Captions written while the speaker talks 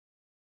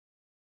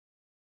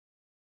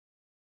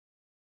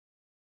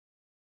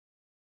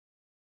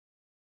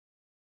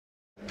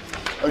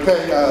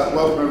Okay,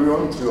 welcome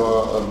everyone to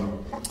our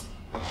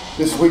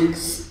this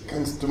week's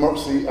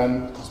Democracy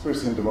and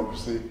Conspiracy and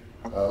Democracy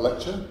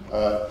lecture.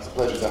 It's a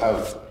pleasure to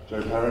have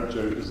Joe Parent,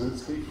 Joe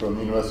Uscinski from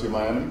the University of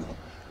Miami.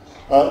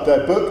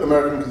 Their book,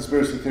 American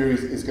Conspiracy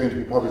Theories, is going to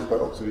be published by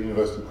Oxford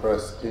University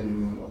Press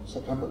in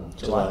September?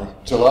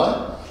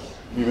 July,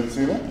 even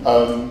sooner.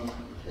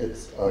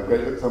 It's a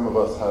great book. Some of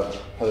us have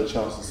had a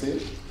chance to see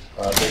it.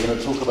 They're going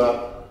to talk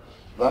about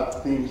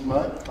that theme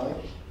tonight.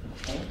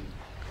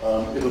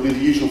 It'll be the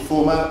usual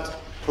format,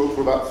 talk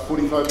for about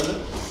 45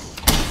 minutes,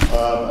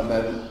 and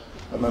then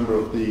a member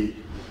of the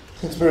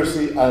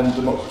Conspiracy and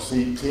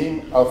Democracy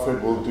team,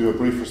 Alfred, will do a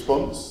brief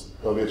response.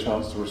 There'll be a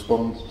chance to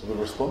respond to the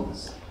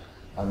response,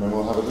 and then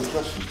we'll have a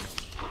discussion.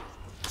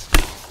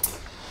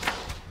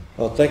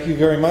 Well, thank you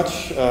very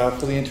much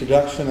for the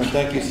introduction, and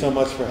thank you so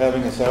much for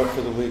having us out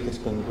for the week. It's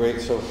been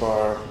great so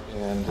far,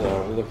 and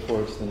we look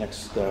forward to the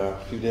next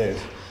few days.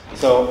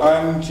 So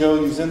I'm Joe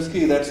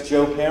Uscinski, that's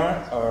Joe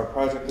Parent. Our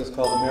project is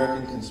called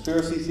American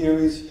Conspiracy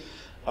Theories.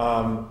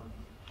 And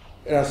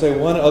I'll say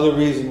one other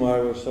reason why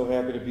we're so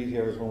happy to be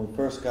here is when we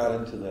first got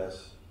into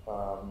this,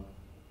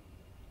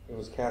 it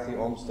was Kathy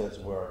Olmsted's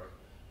work.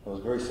 It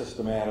was very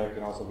systematic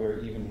and also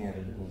very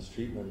even-handed in its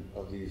treatment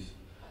of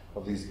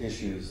these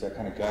issues that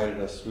kind of guided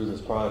us through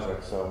this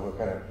project. So we're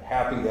kind of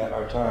happy that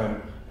our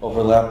time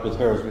overlapped with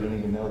hers. We didn't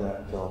even know that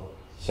until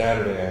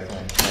Saturday, I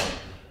think.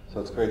 So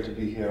it's great to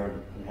be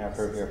here and have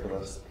her here for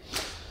us.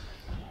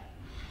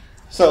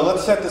 So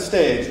let's set the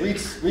stage.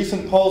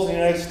 Recent polls in the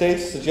United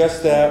States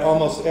suggest that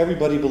almost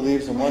everybody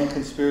believes in one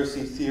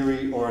conspiracy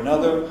theory or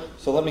another.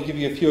 So let me give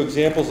you a few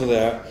examples of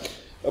that.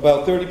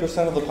 About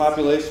 30% of the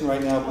population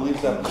right now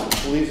believes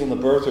in the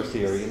birther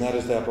theory, and that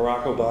is that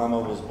Barack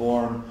Obama was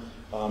born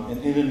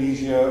in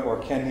Indonesia or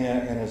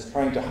Kenya and is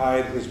trying to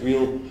hide his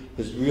real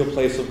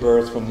place of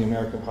birth from the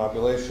American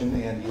population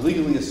and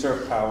illegally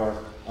assert power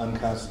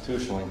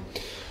unconstitutionally.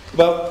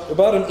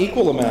 About an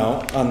equal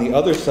amount on the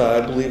other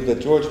side believe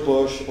that George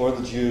Bush or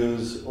the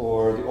Jews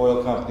or the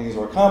oil companies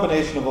or a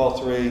combination of all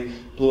three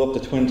blew up the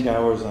Twin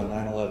Towers on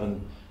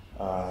 9/11,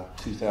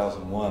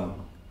 2001.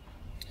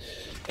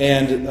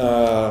 And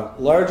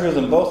larger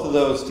than both of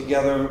those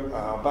together,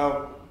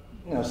 about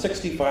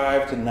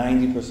 65 to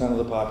 90% of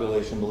the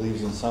population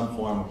believes in some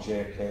form of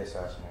JFK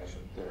assassination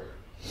theory.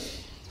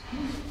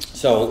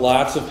 So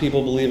lots of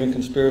people believe in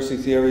conspiracy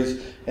theories,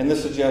 and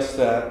this suggests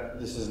that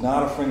this is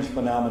not a fringe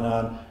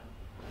phenomenon.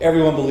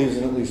 Everyone believes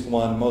in at least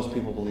one. Most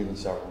people believe in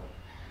several.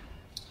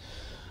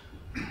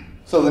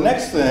 So the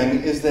next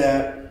thing is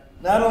that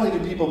not only do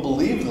people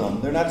believe them,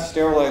 they're not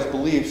sterilized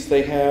beliefs,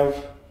 they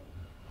have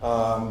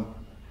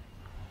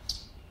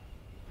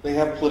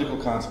political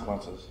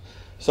consequences.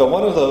 So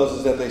one of those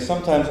is that they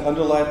sometimes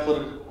underlie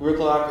political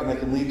gridlock and they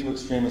can lead to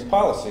extremist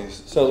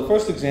policies. So the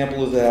first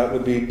example of that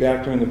would be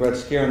back during the Red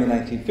Scare in the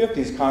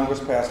 1950s, Congress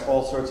passed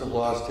all sorts of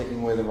laws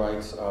taking away the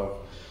rights of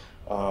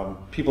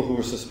people who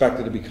were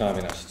suspected to be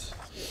communists.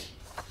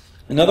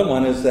 Another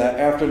one is that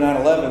after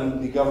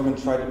 9/11, the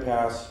government tried to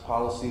pass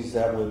policies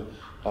that would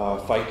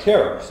fight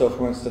terror. So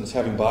for instance,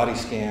 having body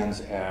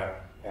scans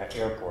at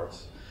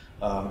airports.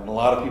 And a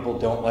lot of people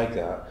don't like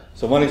that.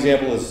 So one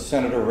example is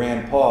Senator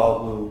Rand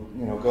Paul,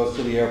 who goes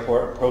to the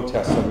airport and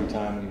protests every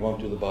time and he won't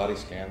do the body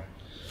scan.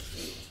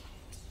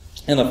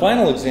 And the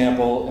final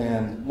example,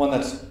 and one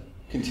that's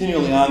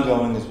continually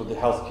ongoing, is with the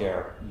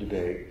healthcare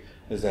debate,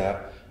 is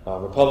that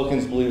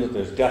Republicans believe that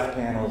there's death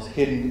panels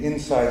hidden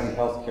inside the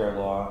healthcare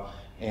law,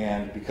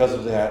 and because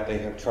of that, they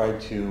have tried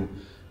to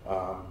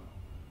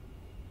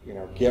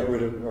get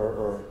rid of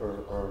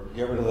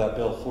that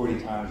bill 40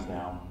 times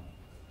now.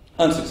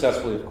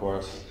 Unsuccessfully, of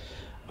course.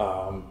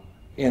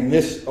 And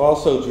this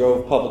also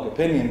drove public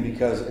opinion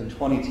because in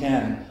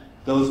 2010,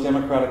 those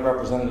Democratic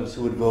representatives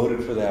who had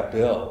voted for that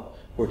bill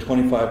were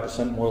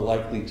 25% more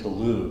likely to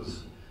lose.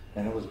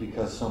 And it was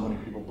because so many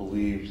people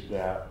believed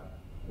that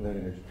they're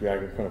going to be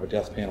dragged in front of a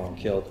death panel and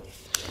killed.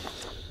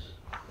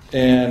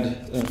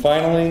 And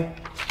finally,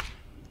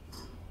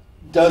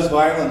 does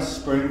violence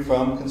spring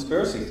from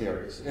conspiracy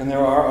theories? And there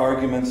are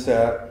arguments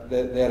that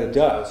it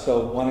does.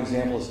 So one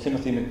example is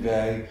Timothy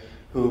McVeigh,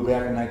 who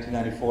back in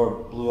 1994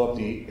 blew up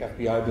the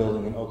FBI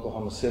building in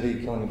Oklahoma City,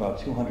 killing about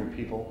 200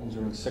 people,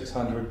 injuring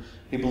 600.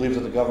 He believes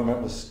that the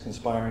government was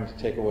conspiring to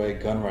take away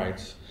gun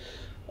rights.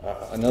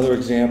 Another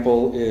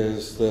example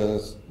is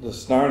the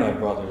Snarnag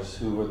brothers,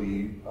 who were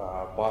the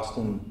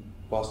Boston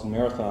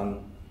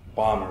Marathon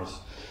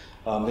bombers.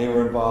 They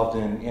were involved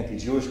in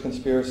anti-Jewish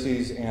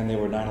conspiracies, and they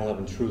were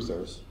 9/11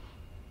 truthers.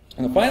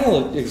 And the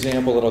final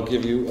example that I'll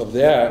give you of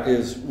that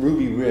is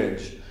Ruby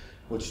Ridge,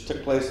 which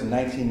took place in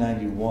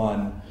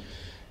 1991.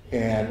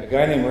 And a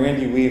guy named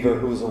Randy Weaver,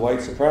 who was a white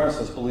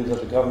supremacist, believed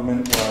that the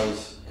government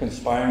was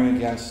conspiring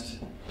against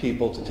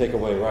people to take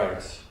away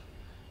rights.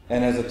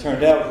 And as it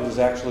turned out, he was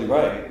actually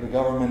right. The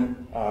government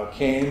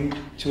came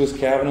to his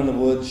cabin in the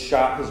woods,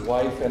 shot his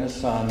wife and his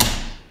son,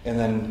 and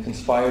then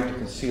conspired to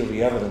conceal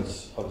the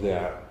evidence of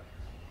that.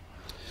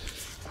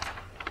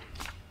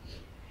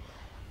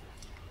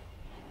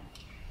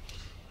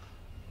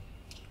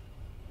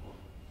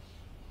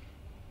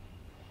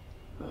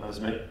 was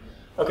me.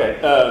 Okay,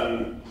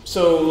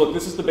 so look,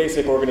 this is the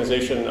basic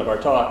organization of our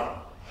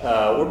talk.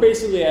 We're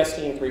basically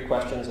asking 3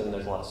 questions, and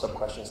there's a lot of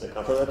sub-questions that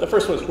come from that. The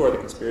first one is, who are the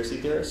conspiracy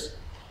theorists?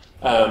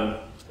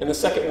 And the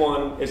second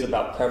one is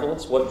about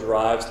prevalence. What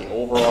drives the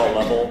overall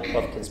level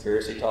of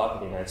conspiracy talk in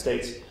the United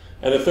States?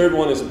 And the third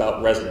one is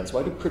about resonance.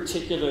 Why do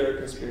particular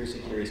conspiracy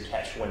theories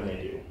catch when they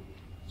do?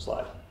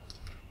 Slide.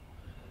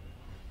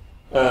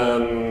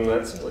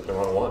 That seems like the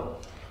wrong one.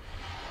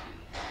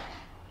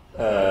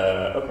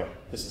 Okay,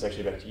 this is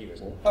actually back to you,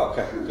 isn't it?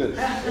 Okay, good.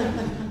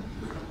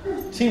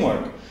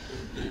 Teamwork.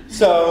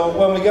 So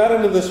when we got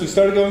into this, we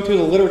started going through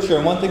the literature,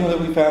 and one thing that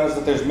we found is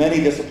that there's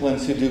many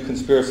disciplines who do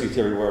conspiracy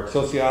theory work.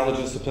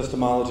 Sociologists,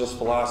 epistemologists,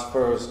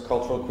 philosophers,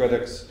 cultural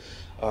critics,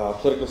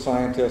 political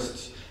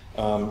scientists.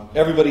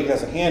 Everybody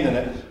has a hand in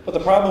it. But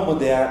the problem with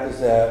that is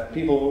that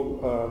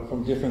people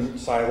from different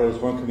silos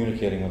weren't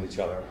communicating with each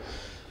other.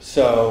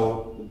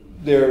 So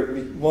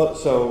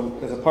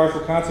as a partial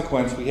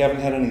consequence, we haven't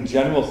had any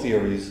general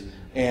theories,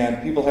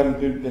 and people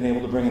haven't been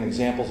able to bring in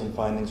examples and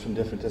findings from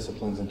different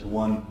disciplines into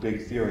one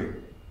big theory.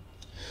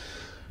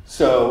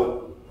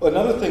 So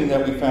another thing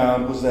that we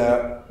found was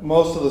that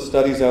most of the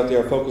studies out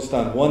there are focused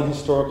on one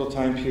historical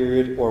time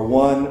period or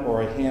one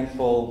or a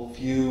handful,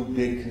 few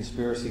big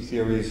conspiracy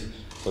theories,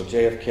 so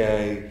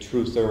JFK,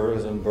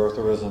 trutherism,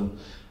 birtherism,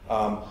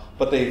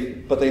 but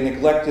they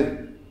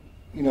neglected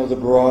the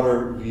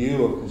broader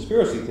view of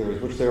conspiracy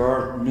theories, which there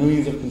are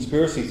millions of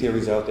conspiracy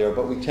theories out there,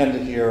 but we tend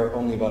to hear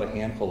only about a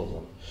handful of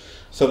them.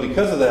 So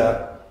because of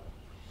that,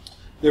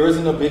 there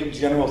isn't a big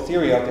general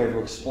theory out there to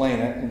explain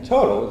it in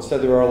total.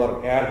 Instead, there are a lot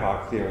of ad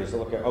hoc theories that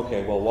look at,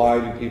 okay, well, why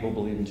do people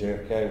believe in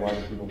JFK? Why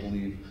do people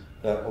believe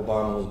that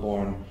Obama was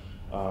born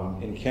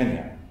in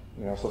Kenya?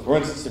 So for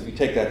instance, if you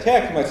take that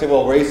tack, you might say,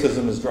 well,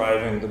 racism is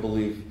driving the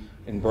belief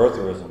in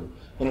birtherism.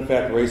 When in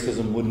fact,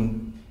 racism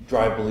wouldn't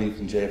drive belief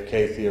in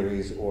JFK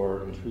theories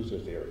or in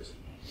truther theories.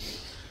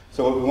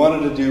 So what we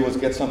wanted to do was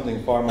get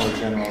something far more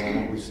general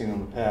than what we've seen in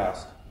the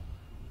past.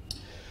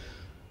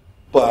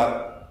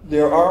 But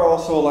there are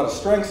also a lot of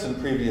strengths in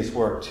previous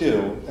work,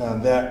 too,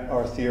 that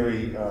our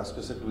theory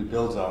specifically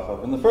builds off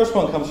of. And the first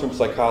one comes from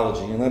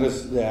psychology, and that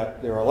is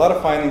that there are a lot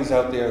of findings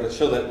out there that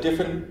show that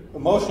different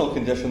emotional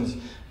conditions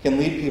can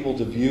lead people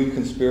to view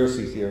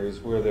conspiracy theories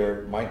where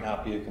there might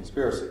not be a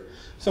conspiracy.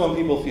 So when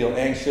people feel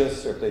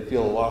anxious, or if they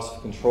feel a loss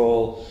of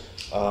control,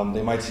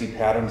 they might see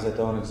patterns that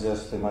don't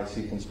exist, they might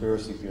see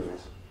conspiracy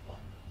theories.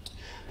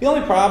 The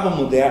only problem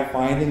with that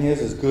finding is,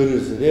 as good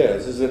as it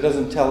is it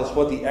doesn't tell us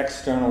what the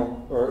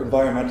external or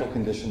environmental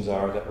conditions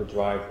are that would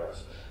drive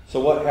this. So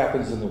what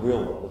happens in the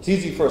real world? It's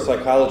easy for a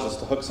psychologist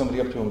to hook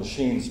somebody up to a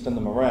machine, spin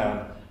them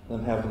around, and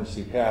then have them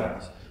see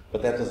patterns.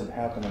 But that doesn't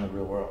happen in the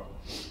real world.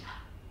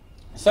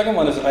 The second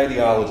one is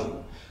ideology.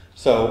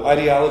 So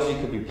ideology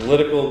could be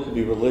political, could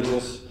be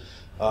religious.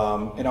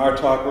 In our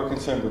talk, we're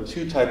concerned with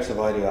 2 types of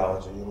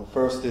ideology. And the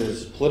first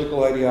is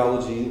political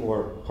ideology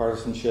or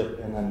partisanship,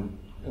 and then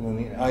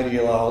the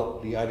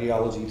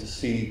ideology to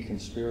see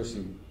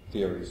conspiracy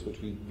theories,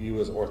 which we view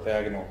as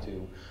orthogonal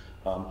to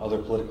other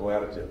political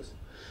attitudes.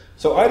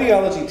 So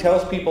ideology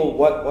tells people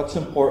what's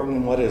important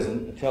and what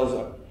isn't. It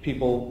tells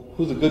people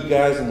who the good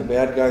guys and the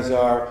bad guys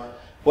are,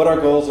 what our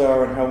goals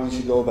are, and how we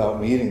should go about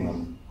meeting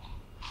them.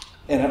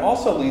 And it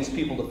also leads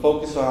people to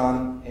focus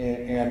on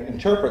and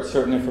interpret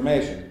certain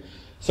information.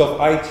 So if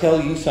I tell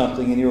you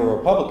something and you're a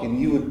Republican,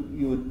 you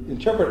would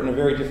interpret it in a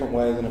very different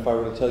way than if I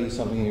were to tell you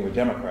something and you're a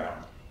Democrat.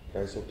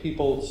 Okay, so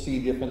people see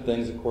different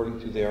things according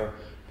to their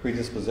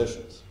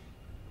predispositions.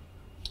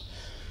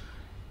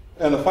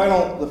 And the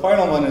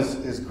final one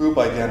is group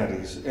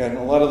identities, and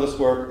a lot of this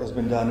work has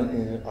been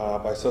done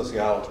by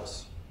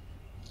sociologists.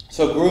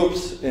 So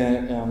groups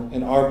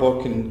in our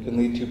book can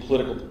lead to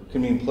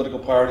political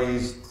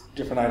parties,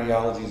 different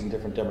ideologies, and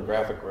different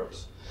demographic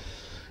groups.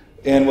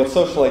 And what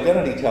social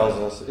identity tells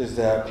us is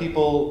that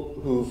people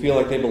who feel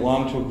like they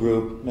belong to a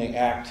group may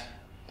act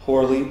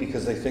poorly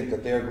because they think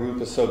that their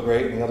group is so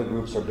great and the other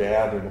groups are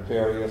bad or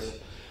nefarious.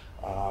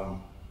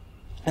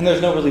 And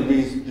there's no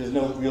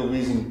real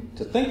reason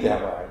to think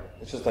that way.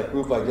 It's just like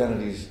group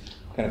identities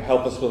kind of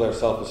help us with our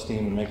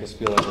self-esteem and make us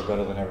feel like we're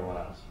better than everyone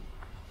else.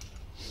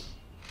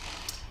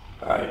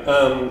 All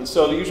right,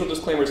 so the usual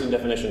disclaimers and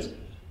definitions.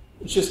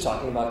 It's just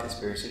talking about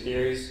conspiracy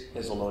theories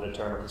is a loaded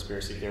term,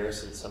 conspiracy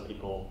theorists, and some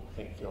people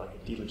feel like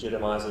it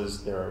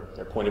delegitimizes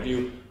their point of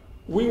view.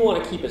 We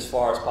want to keep as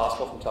far as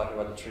possible from talking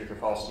about the truth or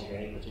falsity of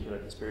any particular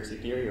conspiracy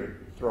theory or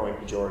throwing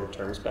pejorative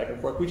terms back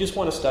and forth. We just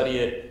want to study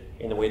it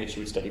in the way that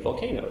you would study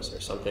volcanoes or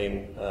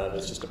something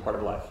that's just a part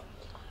of life.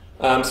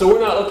 So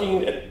we're not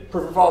looking at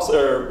proof or false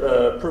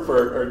or proof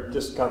or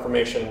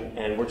disconfirmation,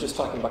 and we're just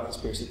talking about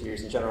conspiracy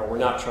theories in general. We're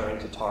not trying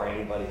to tar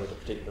anybody with a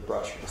particular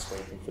brush or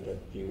dissuade them for their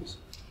views.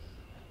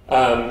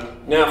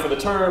 Now for the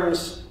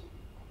terms,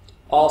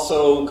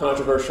 also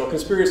controversial.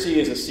 Conspiracy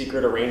is a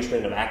secret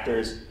arrangement of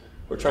actors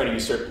who are trying to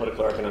usurp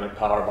political or economic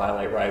power,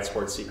 violate rights,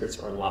 hoard secrets,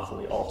 or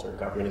unlawfully alter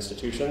government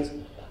institutions.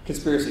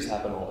 Conspiracies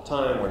happen all the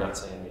time. We're not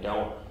saying they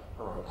don't.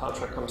 Iran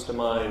contract comes to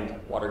mind,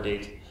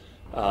 Watergate.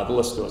 The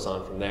list goes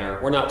on from there.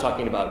 We're not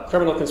talking about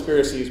criminal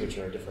conspiracies, which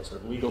are a different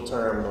sort of legal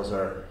term. Those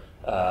are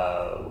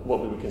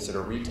what we would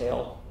consider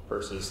retail,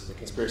 versus the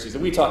conspiracies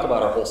that we talk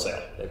about are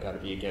wholesale. They've got to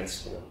be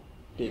against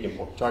big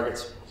important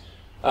targets.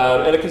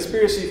 And a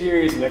conspiracy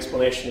theory is an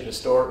explanation of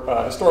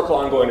historical,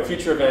 ongoing, or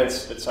future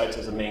events that cites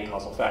as a main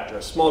causal factor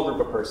a small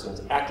group of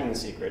persons acting in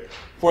secret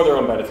for their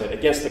own benefit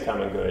against the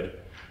common good.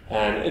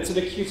 And it's an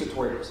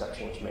accusatory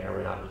perception, which may or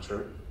may not be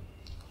true.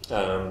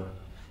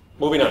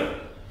 Moving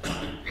on.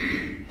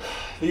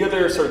 The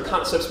other sort of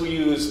concepts we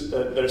use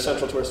that are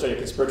central to our study are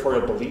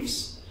conspiratorial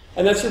beliefs.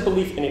 And that's your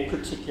belief in a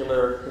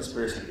particular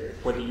conspiracy theory,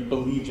 whether you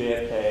believe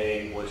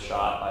JFK was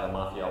shot by a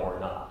mafia or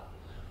not.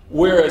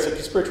 Whereas a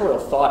conspiratorial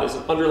thought is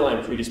an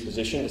underlying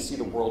predisposition to see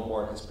the world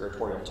more in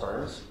conspiratorial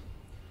terms.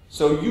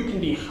 So you can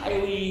be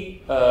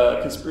highly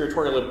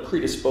conspiratorially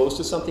predisposed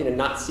to something and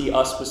not see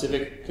a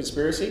specific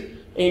conspiracy,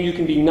 and you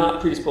can be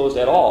not predisposed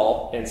at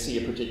all and see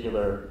a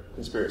particular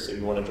conspiracy.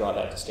 We want to draw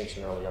that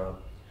distinction early on.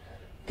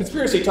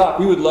 Conspiracy talk,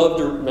 we would love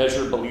to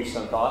measure beliefs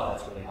on thought.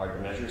 That's really hard to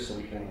measure, so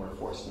we're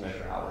forced to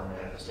measure outward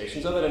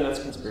manifestations of it, and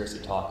that's conspiracy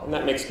talk. And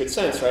that makes good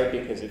sense, right?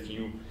 Because if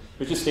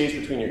it just stays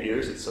between your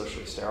ears, it's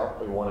socially sterile.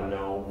 We want to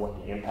know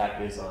what the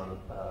impact is on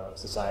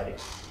society.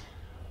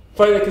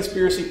 Finally, a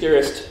conspiracy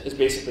theorist is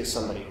basically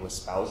somebody who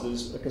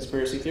espouses a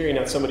conspiracy theory,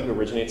 not somebody who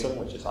originates them,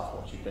 which is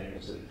often what you think,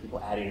 is people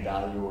adding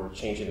value or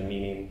changing the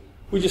meaning.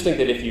 We just think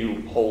that if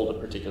you hold a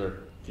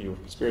particular view of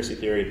conspiracy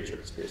theory, that you're a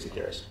conspiracy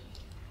theorist.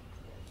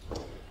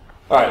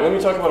 All right, let me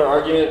talk about our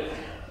argument.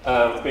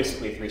 It's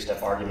basically a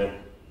three-step argument.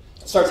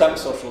 It starts out with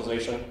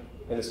socialization,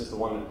 and this is the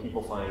one that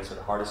people find sort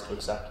of hardest to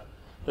accept.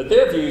 That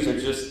their views are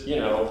just,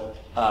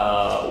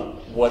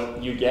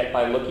 what you get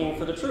by looking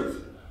for the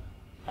truth.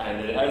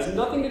 And it has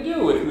nothing to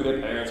do with who their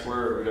parents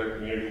were, or who their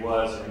community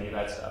was, or any of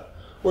that stuff.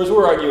 Whereas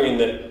we're arguing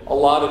that a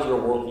lot of your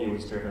worldview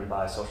is driven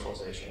by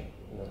socialization,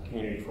 the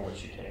community from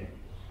which you came.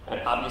 And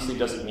it obviously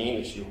doesn't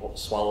mean that you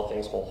swallow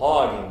things whole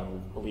hog and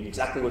you believe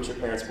exactly what your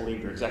parents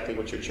believed or exactly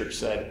what your church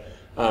said.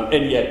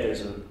 And yet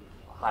there's a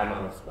high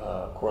amount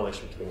of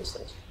correlation between these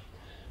things.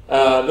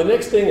 The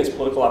next thing is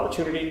political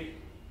opportunity.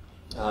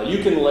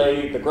 You can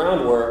lay the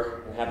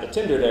groundwork and have the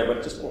tinder there, but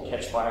it just won't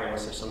catch fire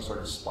unless there's some sort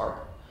of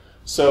spark.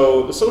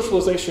 So the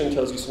socialization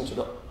tells you some sort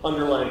of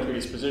underlying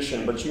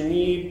predisposition, but you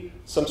need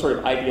some sort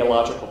of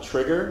ideological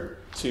trigger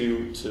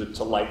to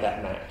light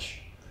that match.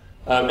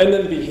 And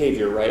then the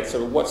behavior, right?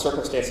 So what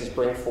circumstances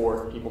bring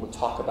forth people to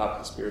talk about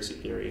conspiracy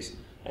theories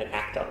and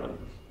act on them.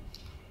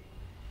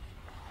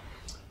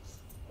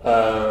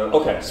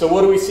 Okay, so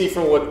what do we see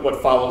from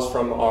what follows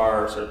from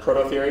our sort of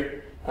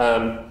proto-theory?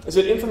 Is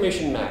that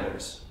information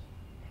matters,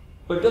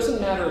 but it doesn't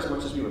matter as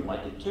much as we would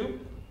like it to.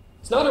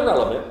 It's not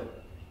irrelevant,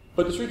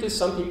 but the truth is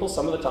some people,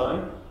 some of the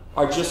time,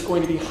 are just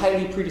going to be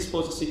highly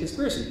predisposed to see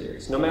conspiracy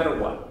theories, no matter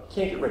what.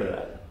 Can't get rid of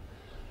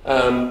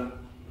that.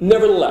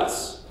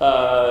 Nevertheless,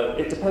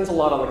 it depends a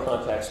lot on the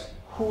context,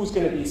 who's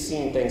going to be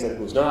seeing things and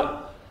who's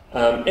not.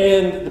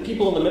 And the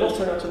people in the middle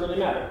turn out to really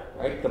matter,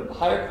 right? The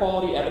higher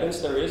quality evidence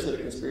there is that a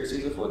conspiracy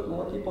is afoot, the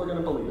more people are going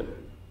to believe it.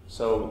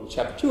 So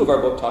chapter 2 of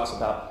our book talks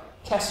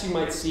about tests you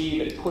might see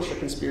that push a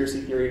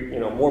conspiracy theory,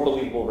 more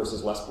believable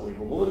versus less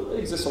believable. It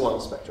exists along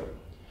the spectrum.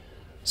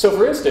 So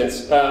for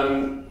instance,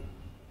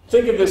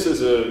 think of this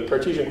as a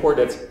Cartesian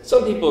coordinates.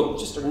 Some people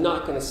just are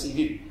not going to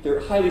see, they're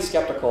highly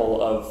skeptical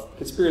of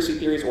conspiracy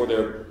theories, or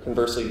they're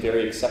conversely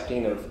very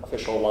accepting of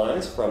official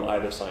lines from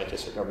either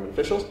scientists or government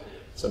officials.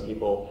 Some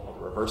people are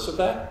the reverse of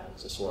that.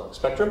 It's just along the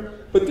spectrum.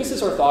 But this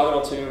is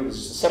orthogonal to, this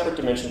is a separate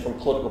dimension from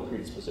political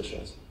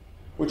predispositions,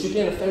 which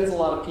again offends a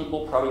lot of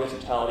people, probably the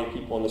totality of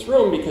people in this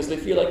room, because they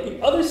feel like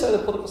the other side of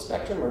the political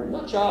spectrum are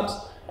nut jobs,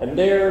 and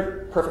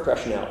they're perfect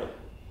rationality.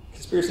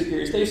 Conspiracy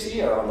theories they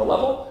see are on the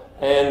level,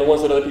 and the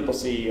ones that other people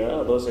see,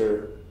 those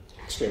are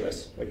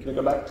extremists. Can we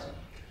go back?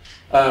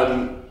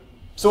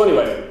 So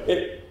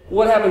anyway,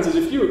 what happens is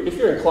if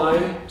you're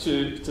inclined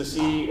to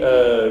see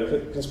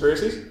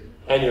conspiracies,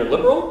 and you're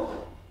liberal,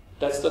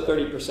 that's the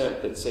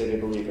 30% that say they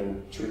believe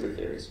in truther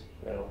theories.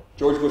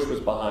 George Bush was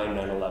behind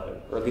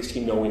 9/11, or at least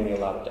he knowingly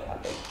allowed it to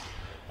happen.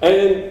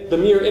 And the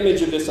mirror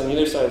image of this on the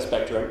other side of the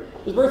spectrum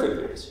is birther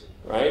theories,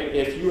 right?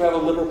 If you have a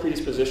liberal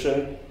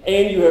predisposition,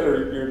 and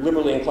you're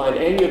liberally inclined,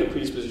 and you have the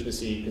predisposition to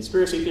see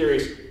conspiracy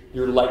theories,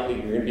 you're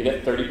going to be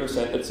that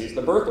 30% that sees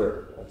the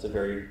birther. That's a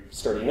very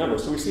sturdy number.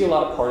 So we see a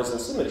lot of partisan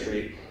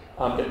symmetry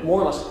that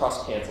more or less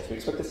cross-cancels. We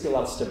expect to see a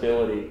lot of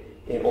stability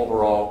in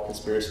overall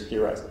conspiracy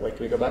theorizing. Wait,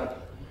 can we go back?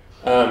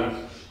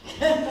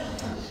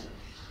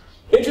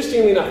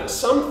 Interestingly enough,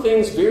 some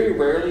things very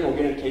rarely, we'll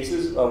get into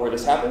cases where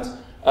this happens,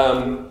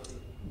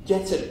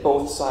 gets at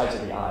both sides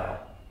of the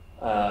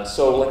aisle.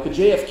 So like the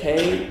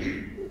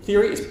JFK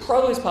theory is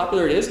probably as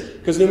popular as it is,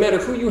 because no matter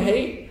who you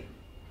hate,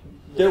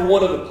 they're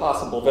one of the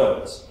possible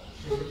villains.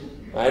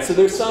 Right? So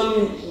there's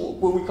some,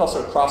 what we call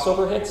sort of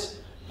crossover hits,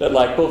 that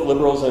like both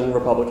liberals and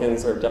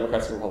Republicans, or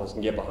Democrats and Republicans,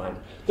 can get behind.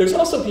 There's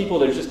also people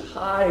that are just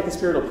high in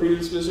conspiratorial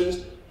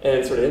predispositions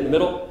and sort of in the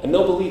middle, and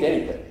they'll believe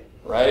anything,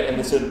 right?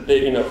 And so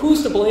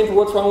who's to blame for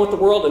what's wrong with the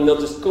world? And they'll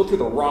just go through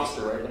the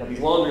roster, right? And have these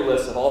laundry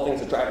lists of all things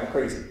that drive them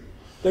crazy.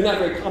 They're not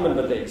very common,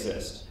 but they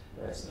exist.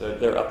 Right? So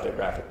they're up there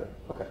graphically.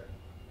 Okay.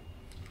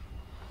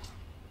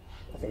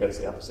 I think that's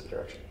the opposite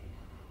direction.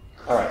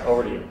 All right,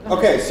 over to you.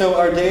 Okay, so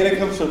our data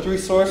comes from 3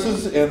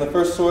 sources, and the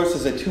first source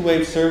is a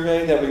 2-wave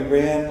survey that we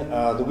ran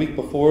the week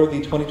before the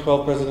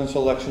 2012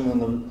 presidential election,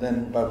 and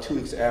then about 2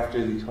 weeks after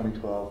the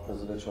 2012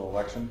 presidential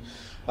election.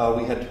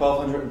 We had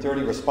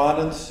 1,230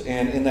 respondents,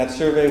 and in that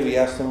survey we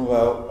asked them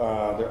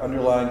about their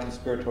underlying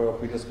conspiratorial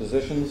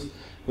predispositions.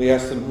 We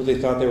asked them who they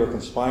thought they were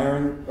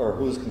conspiring, or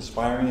who was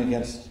conspiring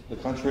against the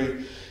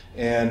country,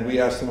 and we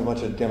asked them a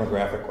bunch of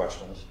demographic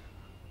questions.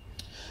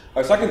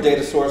 Our second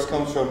data source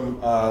comes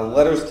from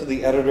letters to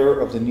the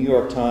editor of the New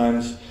York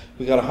Times.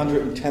 We got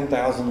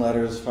 110,000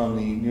 letters from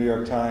the New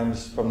York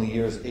Times from the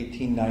years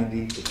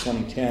 1890 to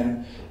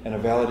 2010, and a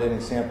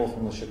validating sample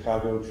from the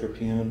Chicago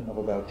Tribune of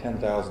about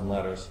 10,000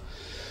 letters.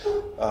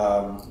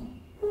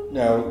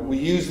 Now, we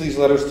use these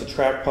letters to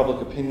track public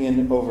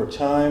opinion over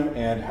time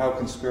and how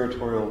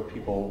conspiratorial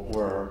people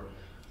were.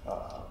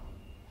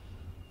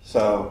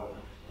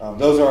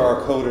 Those are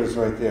our coders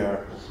right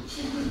there.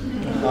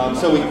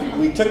 So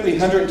we took the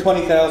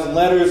 120,000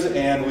 letters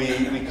and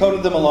we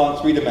coded them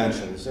along 3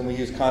 dimensions, and we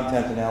used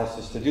content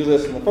analysis to do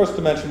this. And the first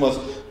dimension was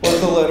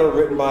the letter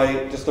written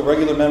by just a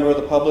regular member of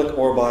the public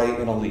or by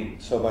an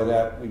elite? So by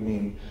that we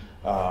mean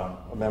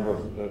a member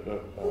of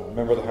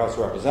the House of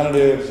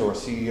Representatives or a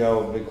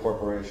CEO of a big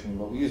corporation,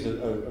 but we used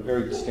a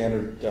very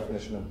standard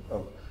definition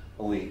of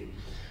elite.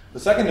 The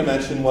second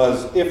dimension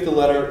was if the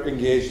letter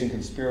engaged in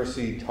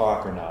conspiracy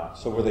talk or not.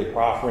 So were they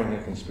proffering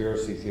a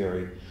conspiracy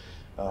theory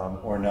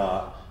or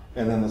not?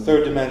 And then the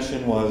third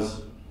dimension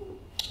was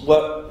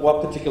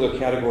what particular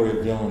category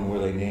of villain were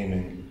they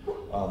naming?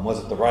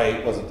 Was it the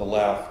right? Was it the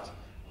left?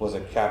 Was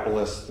it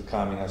capitalists, the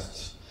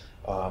communists?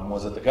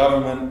 Was it the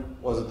government?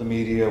 Was it the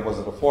media? Was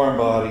it a foreign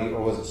body?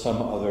 Or was it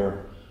some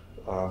other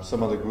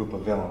group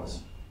of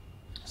villains?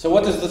 So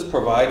what does this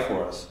provide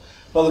for us?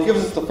 Well, it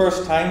gives us the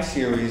first time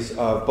series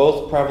of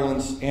both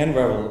prevalence and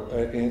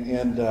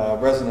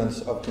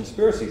resonance of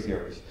conspiracy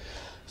theories.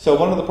 So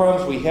one of the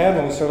problems we had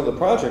when we started the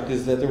project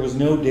is that there was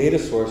no data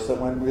source that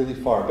went really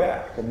far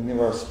back. I mean,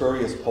 there are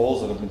spurious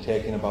polls that have been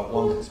taken about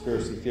one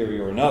conspiracy theory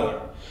or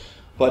another,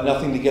 but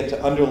nothing to get to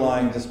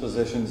underlying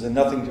dispositions and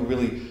nothing to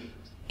really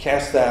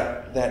cast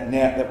that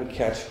net that would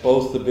catch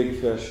both the big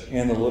fish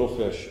and the little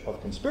fish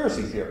of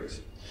conspiracy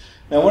theories.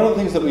 Now, one of the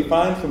things that we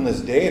find from this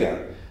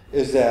data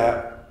is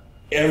that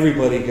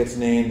everybody gets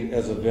named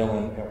as a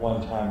villain at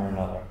one time or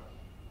another.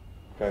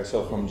 Okay,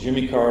 so from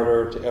Jimmy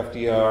Carter to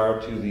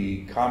FDR to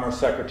the Commerce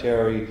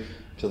Secretary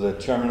to the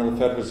Chairman of the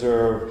Federal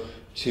Reserve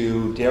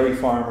to dairy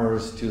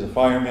farmers to the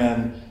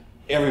firemen,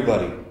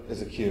 everybody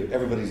is accused.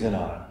 Everybody's in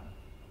on it.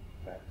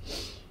 Okay.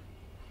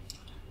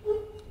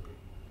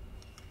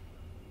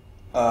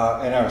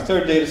 And our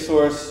third data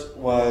source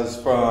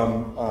was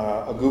from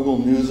a Google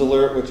News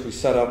alert, which we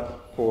set up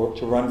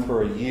to run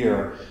for a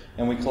year.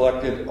 And we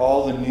collected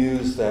all the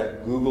news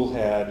that Google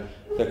had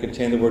that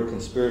contained the word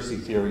conspiracy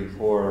theory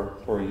for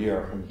a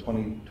year, from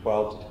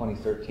 2012 to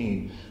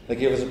 2013. That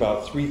gave us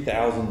about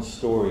 3,000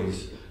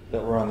 stories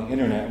that were on the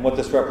internet. And what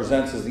this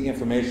represents is the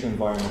information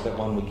environment that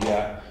one would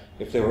get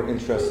if they were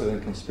interested in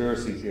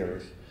conspiracy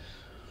theories.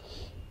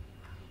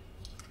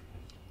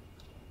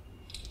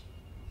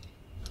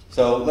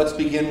 So let's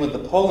begin with the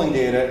polling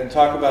data and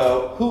talk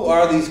about who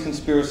are these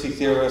conspiracy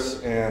theorists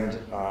and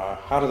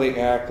how do they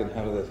act and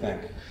how do they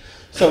think.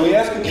 So we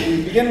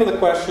begin with a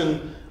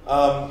question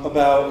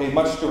about a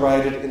much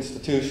derided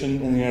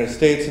institution in the United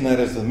States, and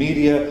that is the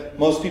media.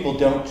 Most people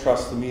don't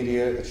trust the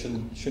media. It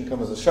shouldn't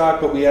come as a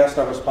shock, but we asked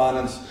our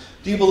respondents,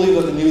 do you believe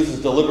that the news is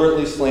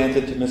deliberately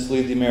slanted to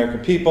mislead the American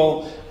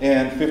people?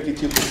 And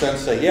 52%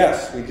 say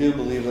yes, we do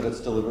believe that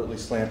it's deliberately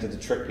slanted to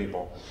trick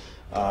people.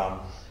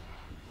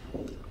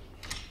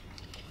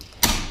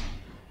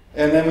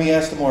 And then we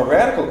asked a more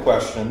radical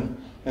question,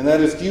 and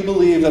that is, do you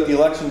believe that the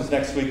elections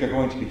next week are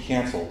going to be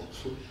canceled?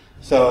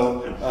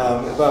 So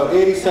about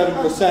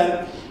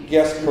 87%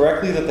 guessed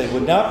correctly that they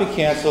would not be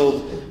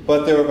canceled,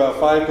 but there were about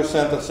 5%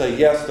 that say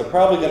yes, they're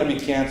probably going to be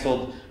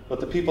canceled, but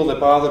the people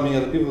that bother me are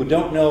the people who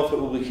don't know if it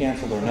will be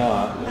canceled or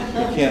not.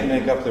 They can't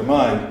make up their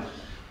mind.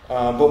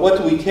 But what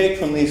do we take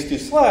from these 2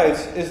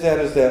 slides is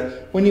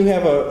that when you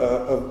have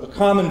a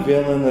common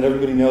villain that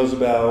everybody knows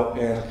about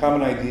and a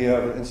common idea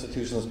of an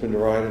institution that's been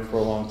derided for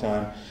a long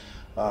time,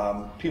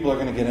 people are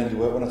going to get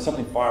into it. When it's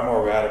something far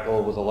more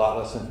radical with a lot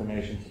less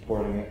information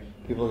supporting it,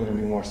 people are going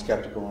to be more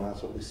skeptical, and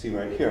that's what we see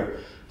right here.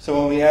 So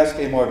when we ask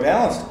a more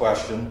balanced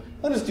question,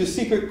 let us do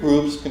secret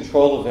groups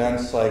control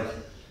events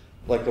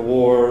like the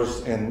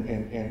wars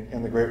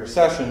and the Great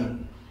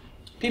Recession.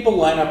 People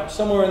line up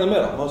somewhere in the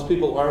middle. Most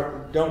people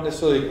don't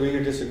necessarily agree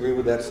or disagree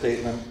with that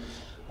statement,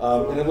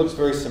 and it looks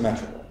very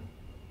symmetrical.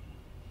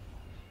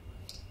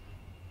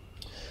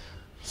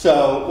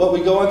 So what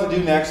we go on to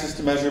do next is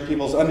to measure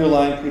people's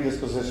underlying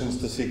predispositions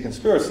to see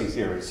conspiracy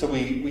theories. So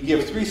we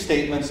give 3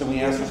 statements, and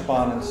we ask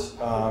respondents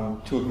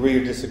to agree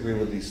or disagree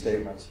with these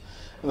statements.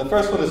 And the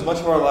first one is, much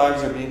of our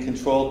lives are being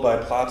controlled by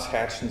plots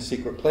hatched in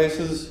secret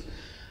places.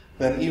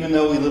 then even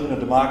though we live in a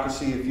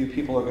democracy, a few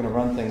people are going to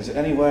run things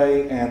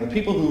anyway, and the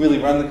people who really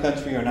run the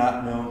country are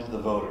not known to the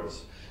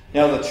voters.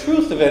 Now, the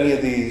truth of any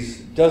of these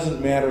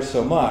doesn't matter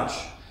so much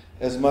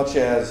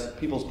as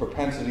people's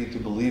propensity to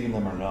believe in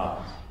them or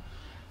not.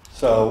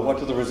 So what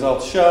do the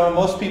results show?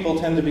 Most people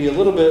tend to be a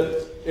little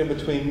bit in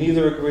between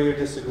neither agree or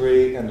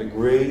disagree and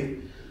agree.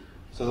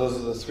 So those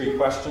are the three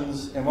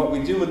questions. And what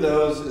we do with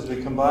those is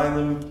we combine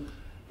them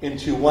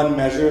into one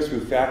measure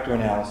through factor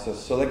analysis.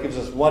 So that gives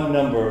us one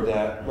number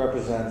that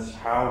represents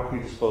how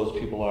predisposed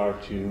people are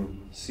to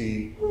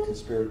see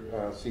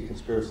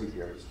conspiracy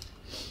theories.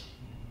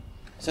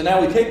 So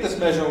now we take this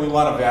measure and we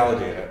want to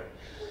validate it.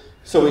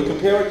 So we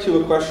compare it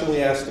to a question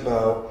we asked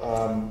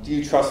about, do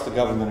you trust the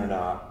government or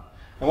not?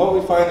 And what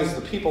we find is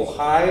the people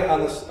high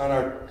on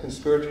our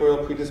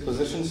conspiratorial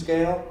predisposition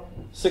scale,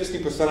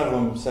 60% of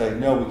them say,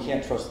 no, we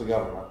can't trust the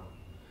government.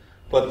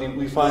 But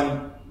we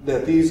find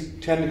that these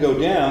tend to go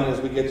down as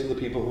we get to the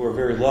people who are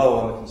very low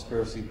on the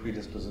conspiracy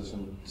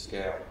predisposition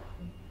scale.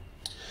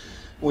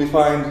 We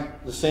find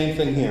the same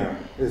thing here,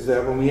 is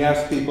that when we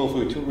ask people,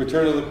 if we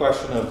return to the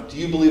question of, do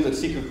you believe that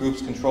secret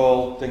groups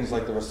control things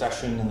like the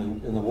recession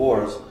and the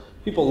wars,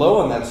 people low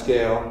on that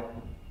scale,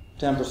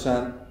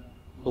 10%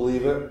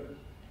 believe it.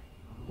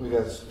 We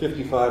got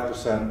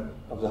 55%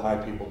 of the high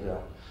people do.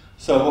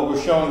 So what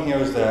we're showing here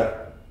is that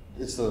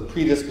it's the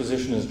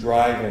predisposition is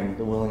driving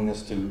the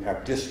willingness to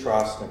have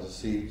distrust and to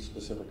see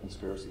specific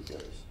conspiracy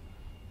theories.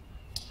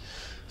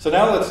 So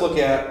now let's look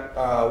at,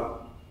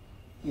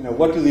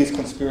 what do these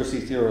conspiracy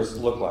theorists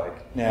look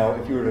like? Now,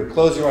 if you were to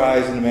close your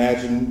eyes and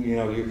imagine,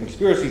 your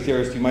conspiracy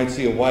theorist, you might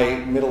see a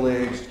white,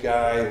 middle-aged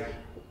guy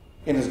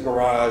in his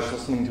garage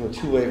listening to a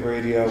two-wave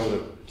radio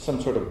with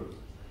some sort of,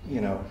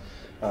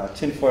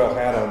 tinfoil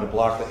hat on to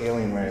block the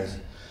alien rays.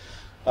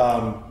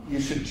 You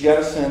should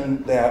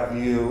jettison that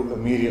view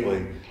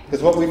immediately.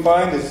 Because what we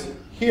find is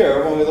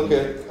here, when we look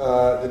at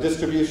the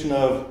distribution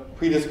of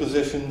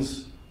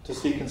predispositions to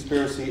see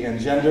conspiracy and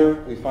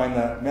gender, we find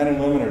that men and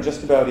women are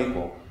just about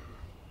equal.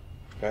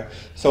 Okay?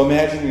 So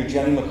imagine you're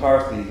Jenny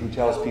McCarthy, who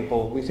tells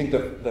people, we think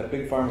that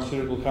big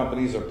pharmaceutical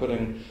companies are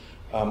putting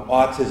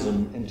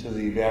autism into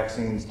the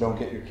vaccines, don't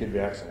get your kid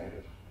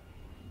vaccinated.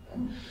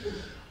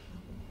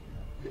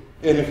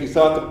 And if you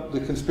thought the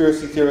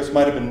conspiracy theorists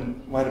might have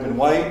been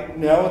white,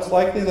 no, it's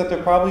likely that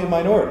they're probably a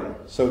minority.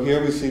 So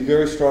here we see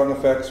very strong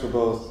effects for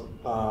both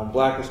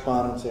black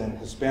respondents and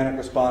Hispanic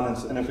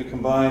respondents. And if we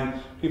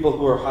combine people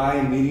who are high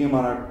and medium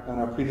on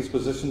our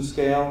predisposition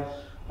scale,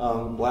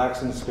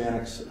 blacks and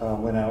Hispanics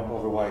win out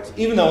over whites.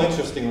 Even though,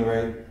 interestingly,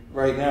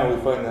 right now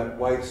we find that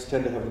whites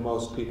tend to have the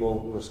most people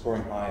who are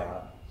scoring high on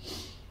it.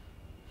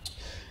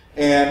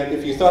 And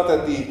if you thought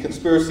that the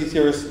conspiracy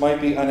theorists might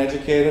be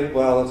uneducated,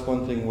 well, that's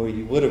one thing where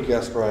you would have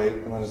guessed right,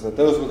 and that is that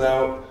those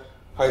without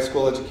high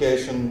school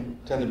education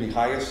tend to be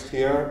highest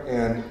here,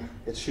 and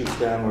it shoots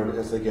downward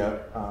as they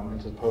get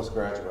into the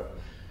postgraduate.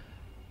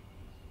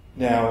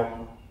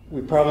 Now,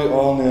 we probably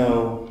all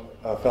know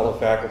a fellow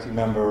faculty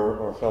member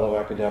or a fellow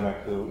academic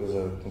who is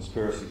a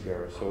conspiracy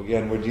theorist. So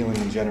again, we're dealing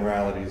in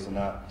generalities and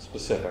not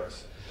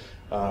specifics.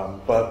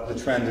 But the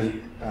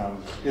trend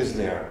is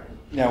there.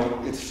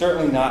 Now, it's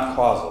certainly not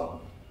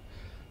causal.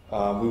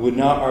 We would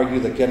not argue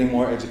that getting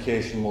more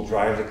education will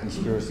drive the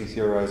conspiracy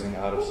theorizing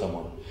out of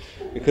someone.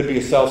 It could be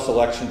a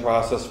self-selection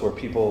process where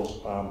people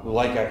who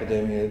like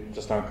academia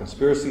just aren't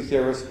conspiracy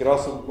theorists. It could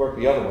also work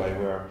the other way,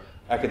 where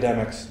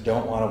academics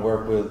don't want to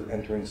work with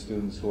entering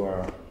students who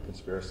are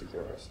conspiracy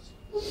theorists.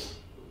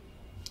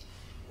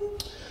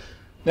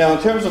 Now,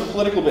 in terms of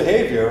political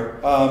behavior,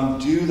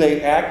 do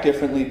they act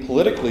differently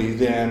politically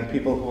than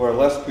people who are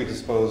less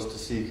predisposed to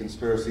see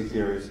conspiracy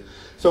theories?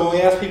 So when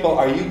we ask people,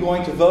 are you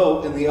going to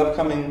vote in the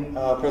upcoming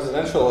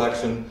presidential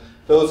election,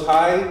 those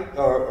high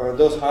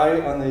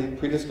on the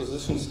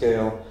predisposition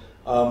scale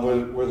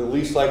were the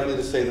least likely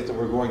to say that they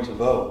were going to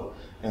vote.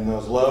 And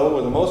those low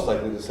were the most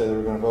likely to say they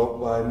were going to vote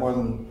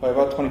by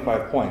about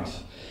 25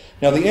 points.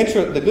 Now,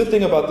 the good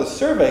thing about the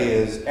survey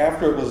is,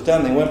 after it was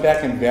done, they went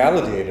back and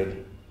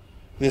validated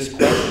this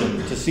question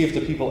to see if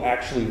the people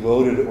actually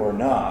voted or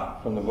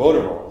not from the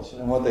voter rolls.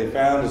 And what they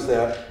found is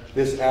that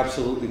this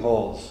absolutely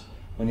holds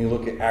when you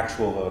look at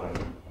actual voting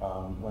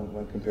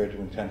when compared to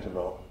intent to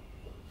vote.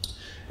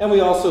 And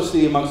we also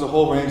see amongst a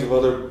whole range of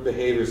other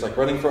behaviors, like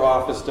running for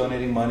office,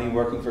 donating money,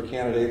 working for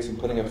candidates, and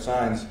putting up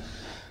signs,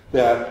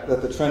 that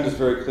the trend is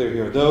very clear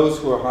here. Those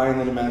who are high in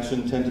the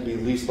dimension tend to be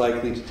least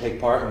likely to take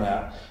part in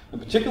that.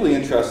 And particularly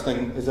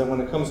interesting is that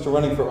when it comes to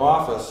running for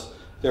office,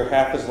 they're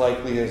half as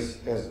likely as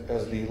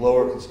the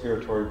lower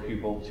conspiratory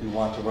people to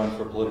want to run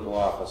for political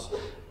office.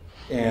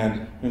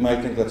 And we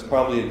might think that's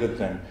probably a good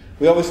thing.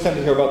 We always tend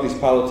to hear about these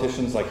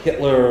politicians like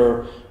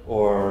Hitler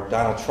or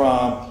Donald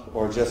Trump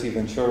or Jesse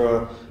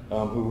Ventura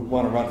who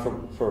want to run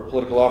for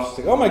political office.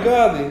 Like, oh my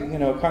God,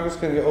 Congress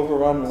is going to get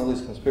overrun by all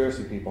these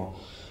conspiracy people.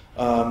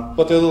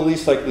 But they're the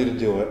least likely to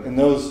do it. And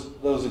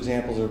those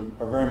examples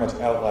are very much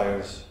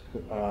outliers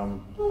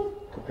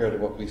compared to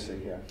what we see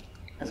here.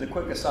 As a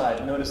quick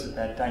aside, notice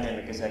that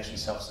dynamic is actually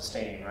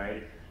self-sustaining,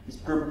 right? this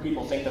group of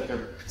people think that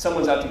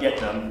someone's out to get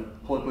them,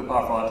 politically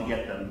powerful out to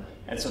get them,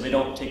 and so they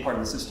don't take part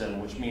in the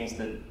system, which means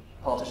that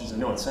politicians have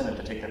no incentive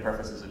to take their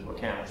preferences into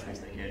account, which means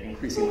they get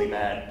increasingly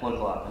bad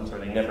political outcomes, or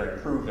they never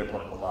improve their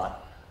political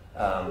lot,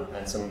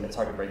 and so it's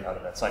hard to break out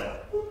of that cycle.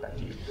 Back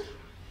to you.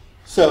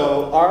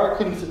 So are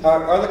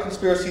the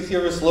conspiracy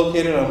theorists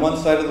located on one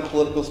side of the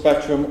political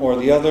spectrum or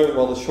the other?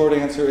 Well, the short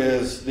answer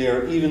is they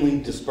are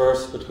evenly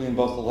dispersed between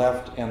both the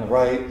left and the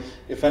right.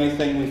 If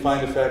anything, we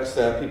find effects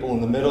that people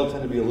in the middle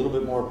tend to be a little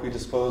bit more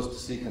predisposed to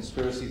see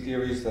conspiracy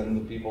theories than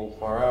the people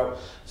far out.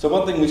 So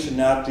one thing we should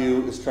not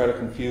do is try to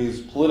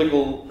confuse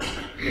political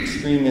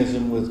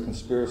extremism with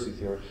conspiracy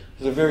theory.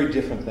 They're very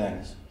different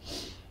things.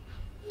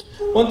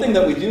 One thing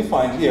that we do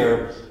find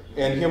here,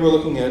 and here we're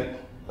looking at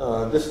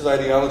this is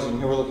ideology, and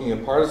here we're looking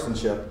at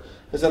partisanship,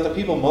 is that the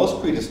people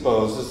most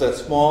predisposed is that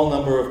small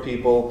number of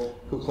people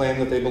who claim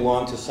that they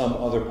belong to some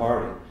other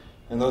party.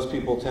 And those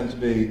people tend to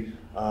be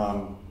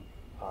the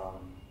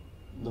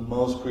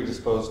most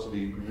predisposed to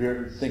be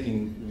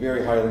thinking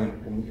very highly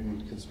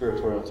in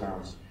conspiratorial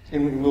terms.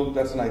 And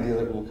that's an idea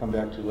that we'll come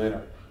back to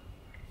later.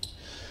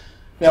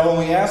 Now,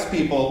 when we ask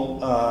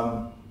people,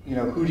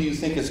 who do you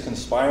think is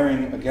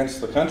conspiring against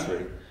the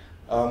country?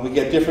 We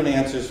get different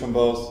answers from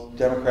both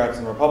Democrats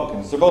and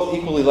Republicans. They're both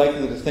equally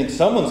likely to think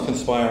someone's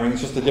conspiring,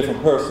 it's just a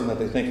different person that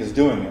they think is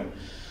doing it.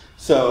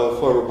 So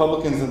for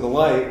Republicans in the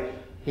light,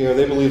 here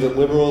they believe that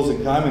liberals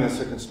and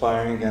communists are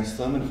conspiring against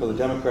them, and for the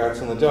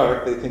Democrats in the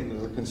dark, they think that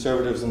the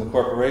conservatives and the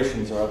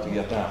corporations are out to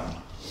get them.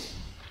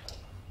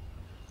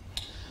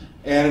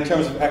 And in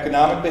terms of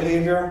economic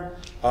behavior,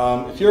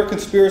 if you're a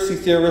conspiracy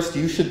theorist,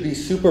 you should be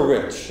super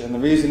rich. And the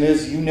reason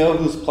is you know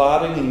who's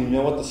plotting, and you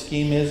know what the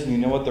scheme is, and you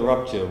know what they're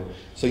up to.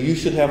 So you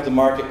should have the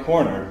market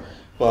cornered.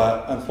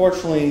 But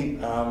unfortunately,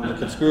 the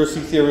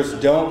conspiracy theorists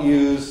don't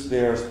use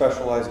their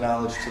specialized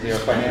knowledge to their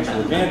financial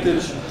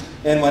advantage.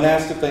 And when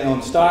asked if they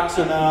own stocks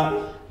or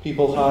not,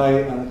 people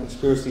high on the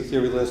conspiracy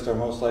theory list are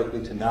most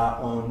likely to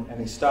not own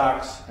any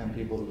stocks. And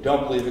people who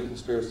don't believe in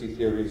conspiracy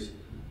theories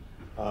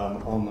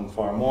own them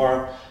far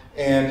more.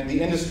 And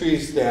the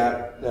industries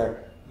that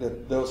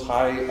those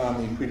high on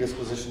the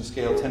predisposition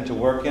scale tend to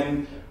work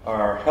in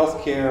are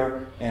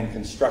healthcare and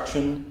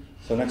construction.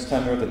 So next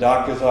time you're at the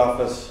doctor's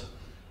office,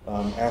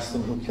 ask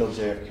them who killed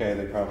JFK,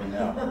 they probably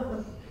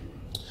know.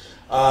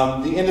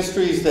 The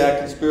industries that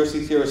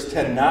conspiracy theorists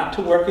tend not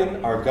to work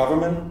in are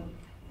government,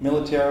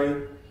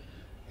 military,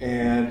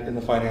 and in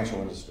the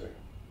financial industry.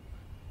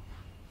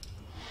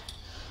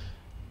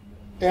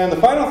 And the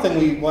final thing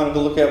we wanted to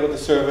look at with the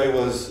survey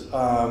was,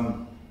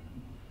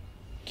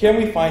 can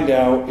we find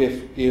out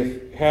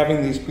if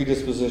having these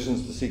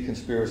predispositions to see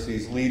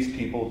conspiracies leads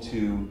people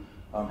to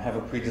have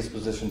a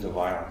predisposition to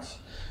violence?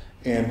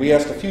 And we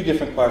asked a few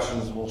different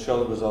questions. We'll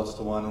show the results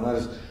to one, and that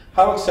is,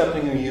 how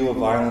accepting are you of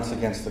violence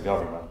against the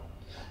government?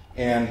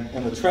 And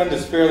the trend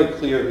is fairly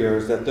clear here,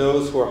 is that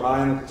those who are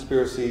high on the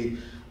conspiracy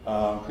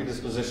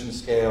predisposition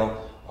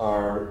scale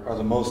are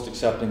the most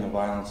accepting of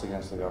violence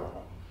against the government.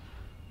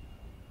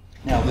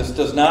 Now, this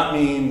does not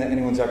mean that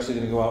anyone's actually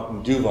going to go out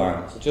and do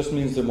violence. It just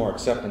means they're more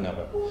accepting of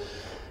it.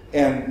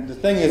 And the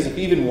thing is, if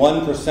even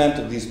 1%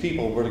 of these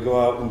people were to go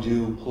out and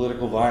do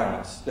political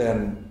violence,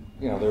 then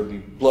there would be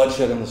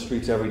bloodshed in the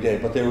streets every day,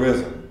 but there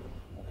isn't.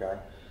 Okay?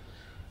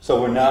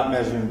 So we're not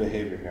measuring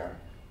behavior here.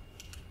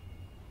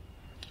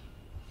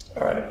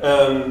 All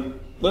right.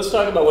 Let's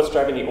talk about what's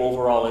driving the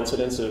overall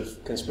incidence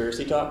of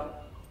conspiracy talk.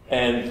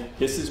 And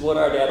this is what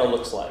our data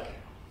looks like.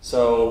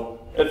 So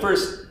at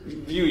first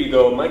view, you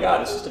go, my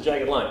God, it's just a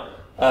jagged line.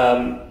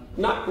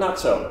 Not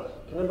so.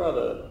 Can I borrow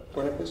the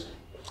pointer, please?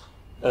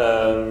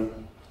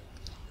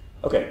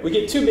 Okay, we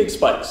get two big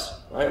spikes,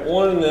 right?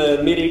 One in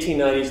the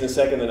mid-1890s and the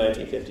second in the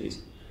 1950s.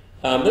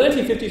 The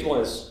 1950s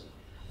one is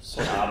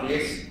sort of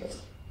obvious.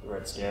 That's the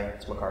Red Scare.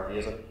 It's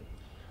McCarthyism.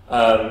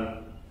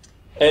 And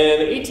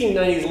the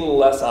 1890s is a little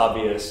less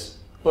obvious.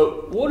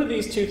 But what do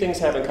these two things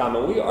have in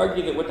common? We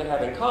argue that what they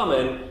have in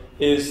common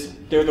is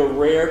they're the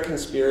rare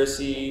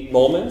conspiracy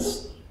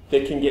moments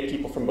that can get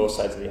people from both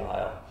sides of the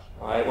aisle.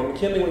 All right? When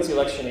McKinley wins the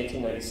election in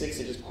 1896,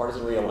 it's just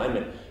partisan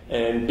realignment.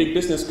 And big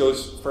business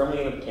goes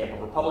firmly into the camp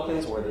of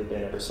Republicans, where they've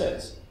been ever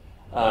since.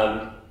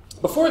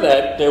 Before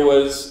that, there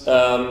was,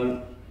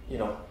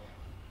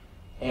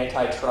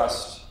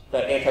 antitrust,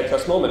 that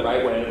antitrust moment,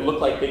 right, when it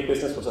looked like big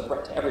business was a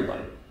threat to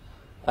everybody.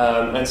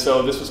 And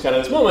so this was kind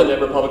of this moment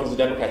that Republicans and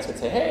Democrats could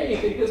say, hey,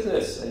 big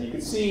business. And you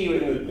can see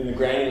in the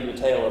granular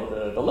detail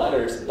of the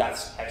letters that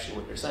that's actually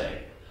what they're saying.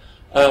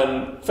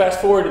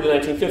 Fast forward to the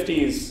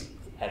 1950s,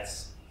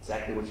 that's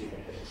exactly what you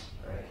think it is.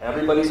 Right?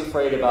 Everybody's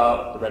afraid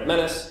about the Red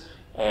Menace,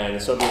 and the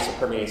Soviets are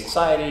permeating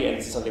society, and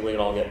this is something we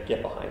can all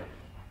get behind.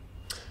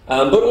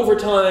 But over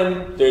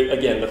time,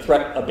 again, the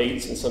threat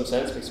abates in some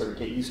sense. We sort of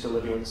get used to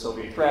living with the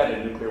Soviet threat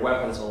and nuclear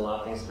weapons and a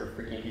lot of things that are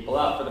freaking people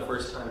out for the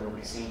first time.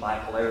 Nobody's seen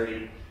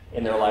bipolarity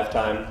in their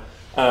lifetime.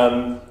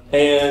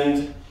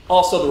 And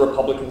also the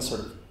Republicans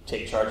sort of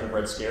take charge of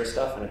Red Scare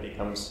stuff, and it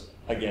becomes,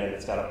 again,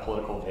 it's got a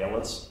political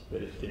valence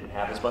that it didn't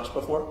have as much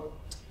before.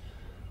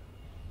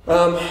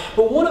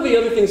 But one of the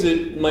other things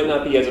that might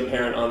not be as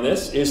apparent on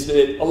this is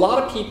that a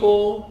lot of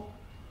people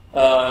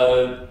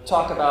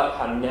talk about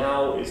how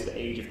now is the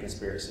age of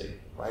conspiracy,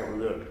 right? We're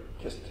doing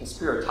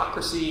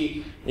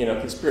conspiratocracy,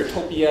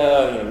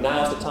 conspiratopia,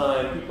 now's the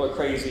time, people are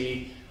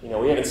crazy,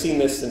 we haven't seen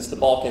this since the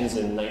Balkans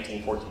in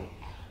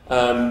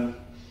 1914.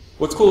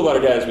 What's cool about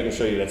our data is we can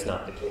show you that's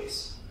not the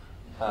case.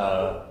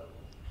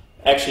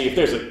 Actually,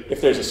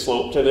 if there's a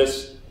slope to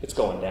this, it's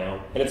going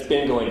down, and it's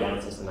been going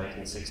down since the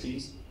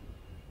 1960s.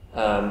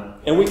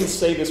 And we can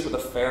say this with a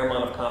fair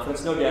amount of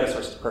confidence. No data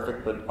source is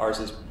perfect, but ours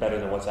is better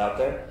than what's out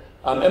there.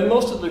 And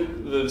most of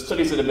the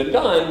studies that have been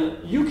done,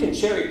 you can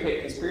cherry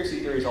pick conspiracy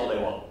theories all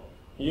day long.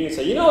 You can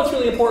say, what's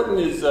really important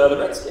is the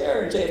Red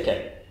Scare and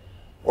JFK,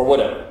 or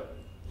whatever.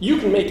 You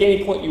can make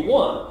any point you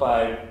want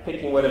by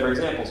picking whatever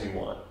examples you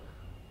want.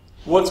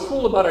 What's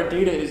cool about our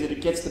data is that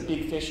it gets the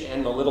big fish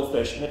and the little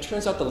fish, and it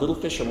turns out the little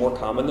fish are more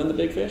common than the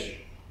big fish,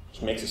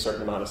 which makes a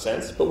certain amount of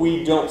sense, but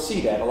we don't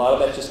see that. A lot of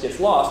that just gets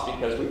lost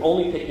because we're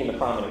only picking the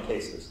prominent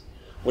cases.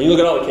 When you look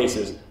at all the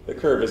cases, the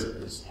curve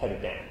is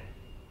headed down.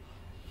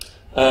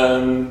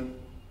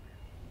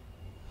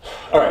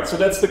 All right, so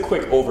that's the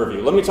quick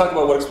overview. Let me talk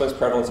about what explains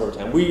prevalence over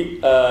time. We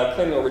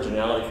claim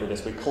originality for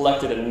this. We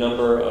collected a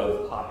number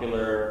of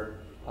popular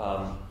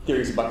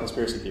theories about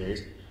conspiracy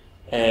theories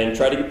and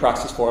tried to get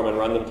proxies for them and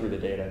run them through the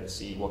data to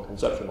see what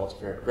comes up for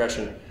multivariate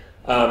regression.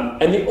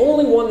 And the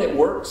only one that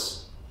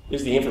works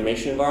is the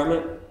information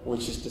environment,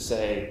 which is to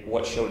say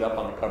what showed up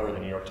on the cover of the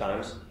New York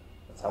Times.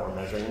 That's how we're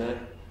measuring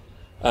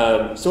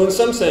that. So in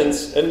some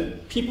sense,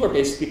 and people are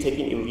basically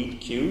taking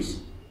elite cues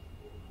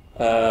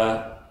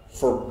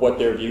for what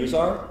their views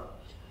are.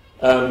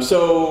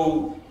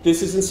 So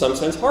this is in some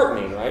sense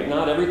heartening, right?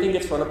 Not everything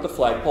gets run up the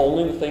flagpole.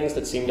 Only the things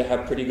that seem to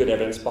have pretty good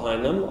evidence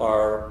behind them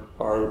are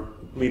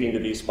leading to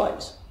these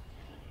spikes.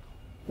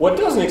 What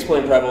doesn't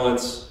explain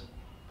prevalence,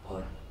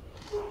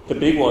 the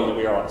big one that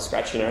we are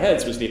scratching our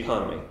heads, was the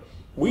economy.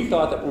 We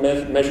thought that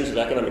measures of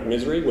economic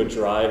misery would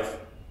drive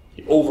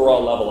the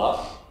overall level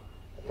up.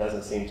 It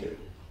doesn't seem to.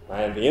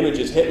 Right? The image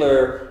is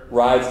Hitler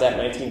rides that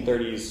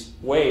 1930s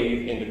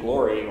wave into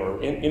glory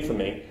or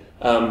infamy.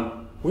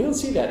 We don't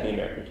see that in the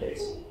American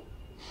case.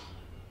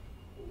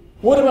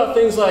 What about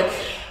things like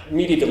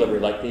media delivery,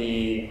 like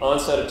the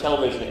onset of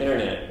television and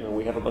internet?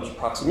 We have a bunch of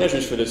proxy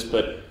measures for this,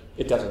 but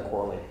it doesn't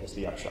correlate as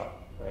the upshot.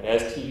 Right?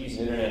 As TVs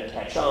and internet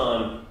catch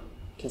on,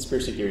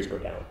 conspiracy theories go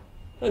down.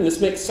 And this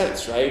makes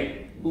sense,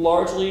 right?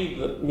 Largely,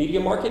 the media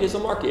market is a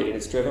market, and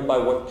it's driven by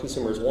what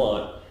consumers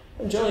want.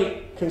 And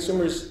generally,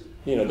 consumers,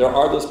 there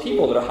are those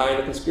people that are high in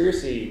the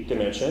conspiracy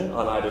dimension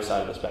on either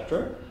side of the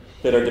spectrum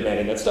that are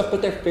demanding that stuff,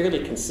 but they're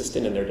fairly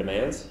consistent in their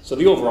demands. So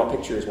the overall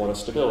picture is one of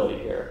stability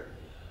here.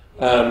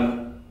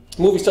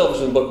 Movies,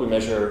 television, and book, we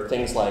measure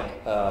things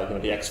like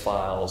the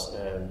X-Files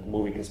and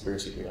movie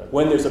conspiracy theory. Like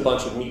when there's a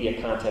bunch of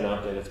media content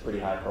out there that's pretty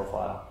high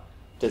profile,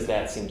 does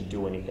that seem to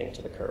do anything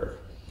to the curve?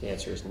 The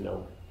answer is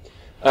no.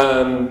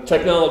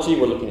 Technology,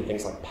 we're looking at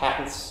things like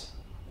patents.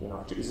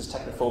 Is this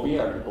technophobia?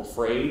 Are people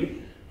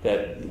afraid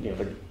that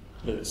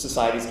the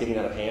society's getting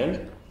out of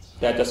hand?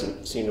 That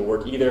doesn't seem to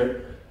work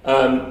either.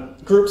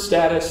 Group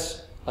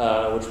status,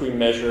 which we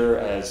measure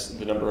as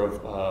the number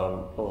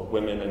of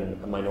women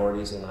and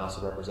minorities in the House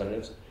of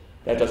Representatives.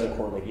 That doesn't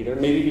correlate either.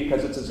 Maybe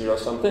because it's a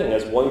zero-sum thing.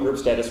 As one group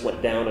status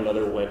went down,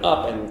 another went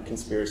up, and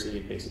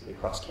conspiracy basically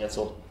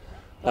cross-canceled.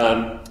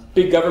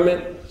 Big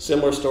government,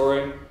 similar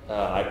story.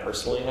 I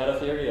personally had a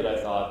theory that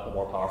I thought the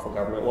more powerful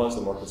government was,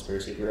 the more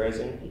conspiracy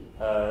theorizing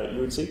you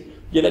would see.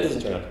 Yeah, that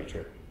doesn't turn out to be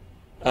true.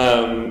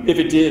 If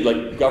it did,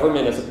 like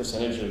government as a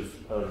percentage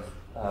of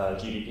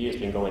GDP has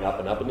been going up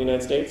and up in the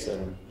United States,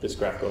 and this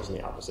graph goes in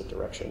the opposite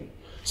direction.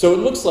 So it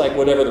looks like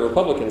whatever the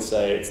Republicans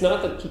say, it's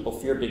not that people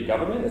fear big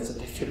government, it's that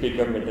they fear big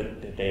government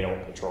that they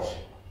don't control.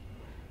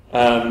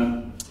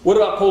 What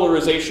about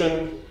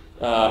polarization?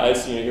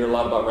 As you hear a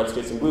lot about red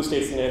states and blue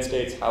states in the United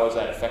States, how is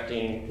that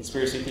affecting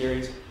conspiracy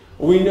theories?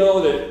 We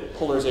know that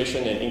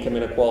polarization and income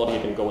inequality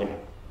have been going,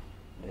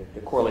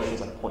 the correlation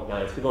is like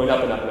 0.9. It's been going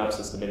up and up and up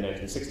since the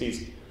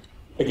mid-1960s.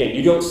 Again,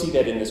 you don't see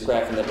that in this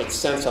graph, and that makes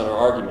sense on our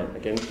argument.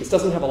 Again, this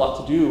doesn't have a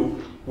lot to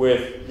do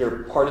with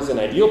your partisan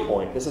ideal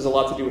point. This has a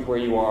lot to do with where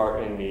you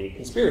are in the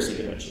conspiracy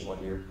dimension,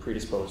 whether you're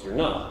predisposed or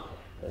not.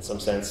 In some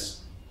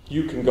sense,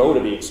 you can go to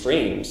the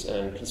extremes,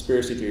 and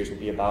conspiracy theories will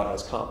be about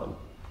as common.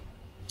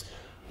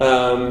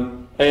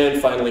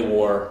 And finally,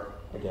 war.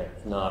 Again,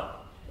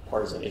 not a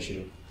partisan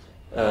issue.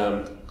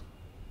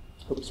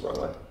 Oops,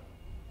 wrong way.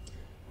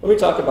 Let me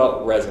talk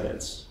about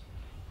resonance.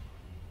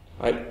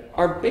 Right?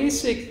 Our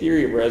basic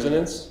theory of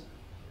resonance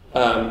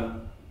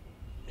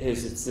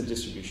is it's the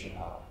distribution of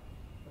power.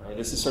 Right?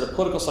 This is sort of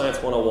political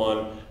science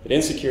 101, that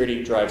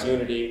insecurity drives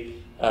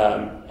unity,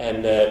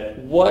 and that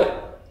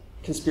what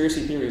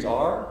conspiracy theories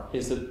are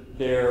is that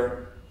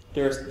they're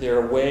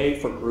a way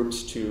for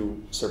groups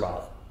to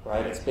survive.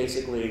 Right? It's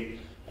basically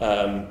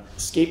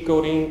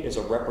scapegoating is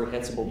a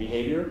reprehensible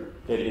behavior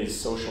that is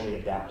socially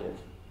adaptive.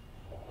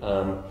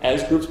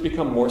 As groups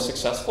become more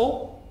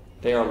successful,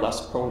 they are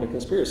less prone to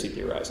conspiracy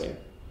theorizing.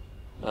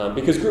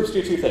 Because groups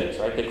do two things,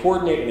 right? They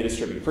coordinate and they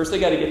distribute. First, they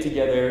got to get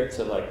together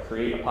to like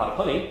create a pot of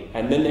honey,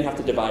 and then they have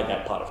to divide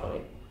that pot of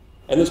honey.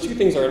 And those two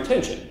things are in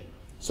tension.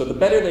 So the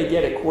better they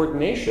get at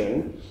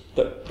coordination,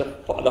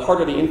 the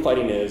harder the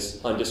infighting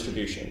is on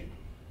distribution.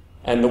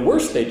 And the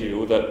worse they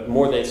do, the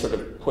more they sort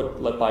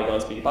of let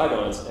bygones be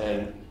bygones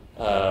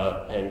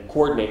and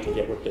coordinate to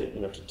get what they,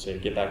 to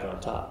get back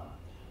on top.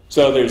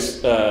 So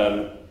there's,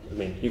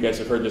 you guys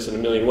have heard this in a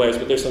million ways,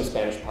 but there's some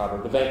Spanish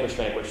proverb: the vanquished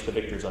vanquish, the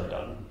victor's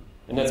undone.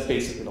 And that's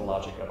basically the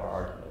logic of our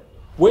argument.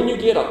 When you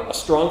get a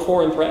strong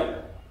foreign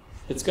threat,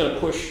 it's going to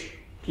push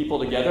people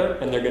together,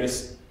 and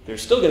they're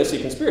still going to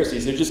see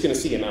conspiracies. They're just going to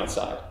see them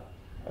outside.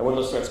 And when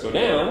those threats go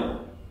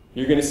down,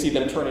 you're going to see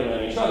them turning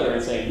on each other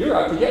and saying, "You're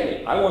out to get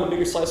me. I want a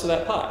bigger slice of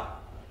that pie."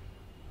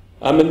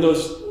 And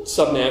those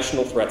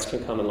subnational threats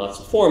can come in lots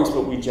of forms,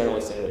 but we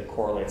generally say that it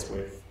correlates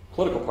with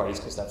political parties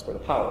because that's where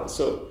the power is.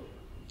 So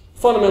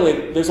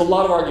fundamentally, there's a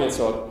lot of arguments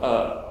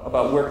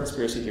about where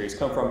conspiracy theories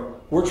come from.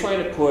 We're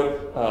trying to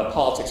put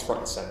politics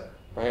front and center.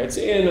 Right? It's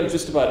in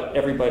just about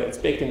everybody. It's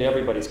baked into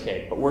everybody's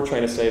cake. But we're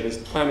trying to say there's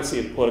primacy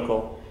of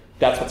political.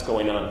 That's what's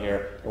going on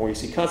here. And where you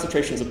see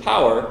concentrations of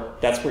power,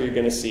 that's where you're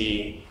going to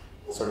see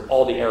sort of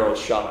all the arrows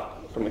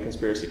shot from the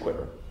conspiracy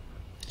quiver.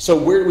 So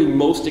where do we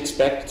most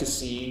expect to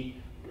see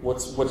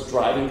what's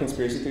driving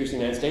conspiracy theories in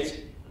the United States?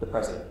 The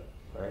president.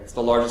 Right? It's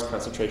the largest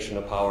concentration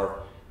of power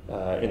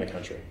in the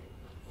country.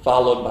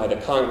 Followed by the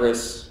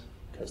Congress,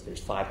 because there's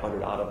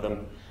 500 odd of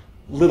them.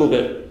 A little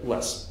bit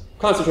less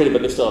concentrated,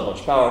 but they still have a bunch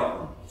of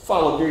power.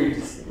 Followed very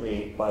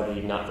distantly by the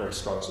not very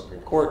strong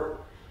Supreme Court.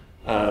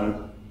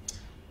 But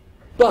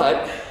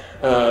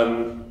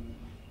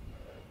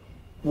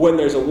when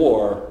there's a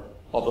war,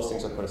 all those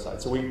things are put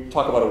aside. So we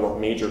talk about a war,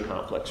 major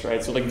conflicts,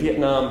 right? So like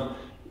Vietnam,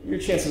 your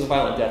chances of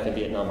violent death in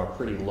Vietnam are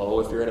pretty low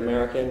if you're an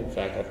American. In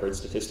fact, I've heard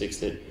statistics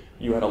that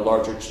you had a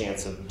larger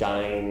chance of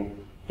dying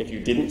if you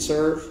didn't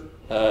serve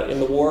in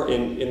the war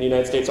in the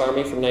United States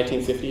Army from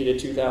 1950 to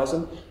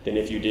 2000 than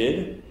if you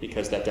did,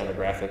 because that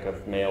demographic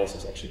of males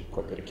is actually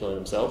quite good at killing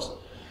themselves.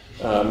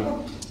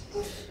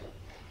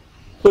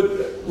 But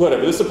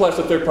whatever, this applies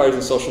to third parties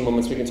and social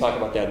movements. We can talk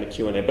about that in the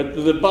Q&A. But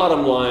the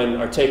bottom line,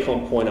 our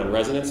take-home point on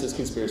resonance is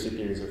conspiracy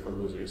theories are for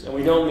losers. And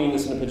we don't mean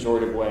this in a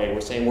pejorative way. We're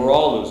saying we're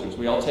all losers.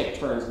 We all take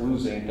turns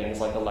losing things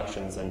like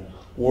elections and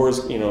wars,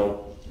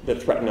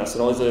 that threaten us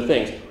and all these other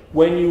things.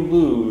 When you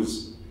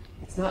lose,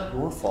 it's not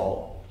your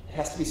fault. It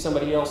has to be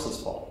somebody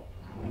else's fault,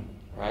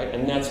 right?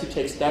 And that's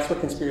what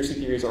conspiracy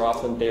theories are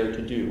often there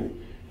to do,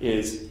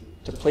 is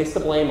to place the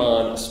blame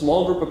on a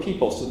small group of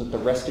people so that the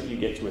rest of you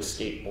get to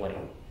escape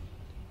blame.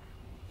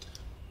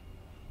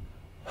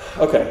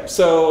 Okay,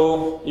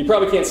 so you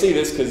probably can't see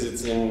this because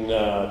it's in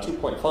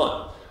 2-point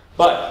font,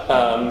 but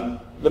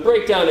the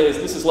breakdown is,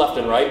 this is left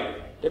and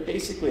right. They're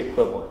basically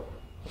equivalent,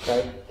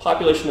 okay?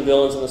 Population of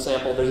villains in the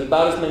sample, there's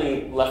about as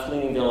many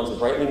left-leaning villains as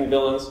right-leaning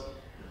villains.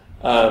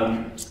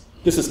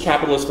 This is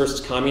capitalist versus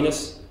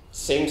communist.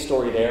 Same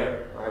story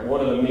there. Right?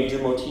 One of the major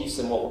motifs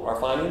in what our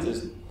findings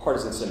is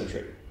partisan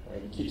symmetry.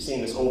 Right? You keep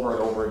seeing this over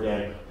and over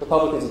again.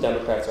 Republicans and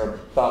Democrats are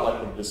about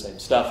likely to do the same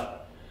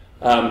stuff.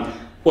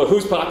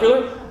 Who's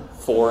popular?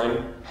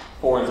 Foreign.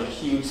 Foreign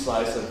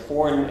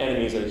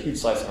enemies are a huge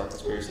slice of our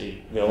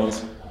conspiracy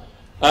villains.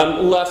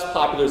 Less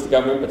popular is the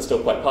government, but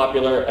still quite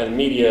popular. And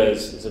media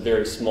is a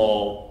very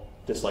small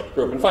disliked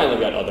group. And finally,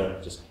 we got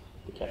other, just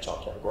the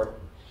catch-all category.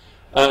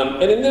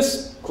 And in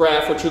this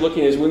graph, what you're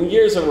looking at is when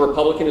years a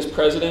Republican is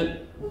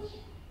president,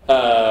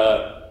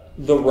 the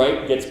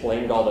right gets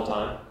blamed all the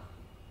time.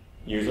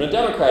 Years when a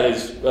Democrat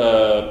is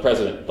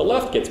president, the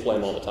left gets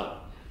blamed all the time.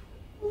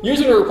 Years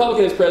when a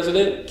Republican is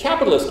president,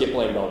 capitalists get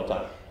blamed all the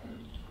time.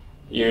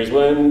 Years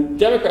when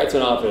Democrats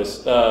in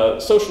office,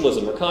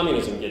 socialism or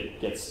communism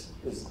is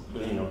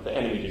the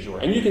enemy du jour.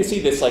 And you can see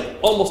this like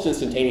almost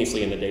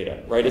instantaneously in the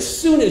data, right? As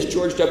soon as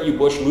George W.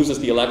 Bush loses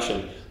the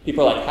election,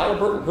 people are like,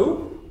 Halliburton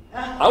who?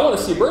 I want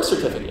to see a birth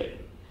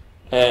certificate.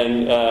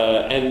 And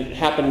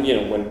happened,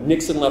 when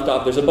Nixon left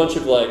off, there's a bunch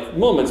of like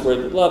moments where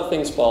a lot of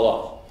things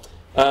fall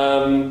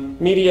off.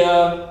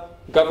 Media,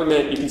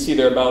 government, you can see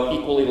they're about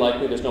equally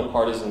likely. There's no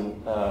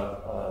partisan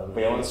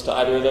valence to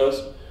either of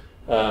those.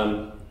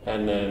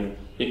 And then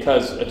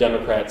because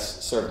Democrats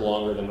served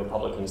longer than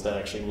Republicans, that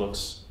actually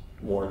looks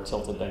more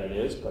tilted than it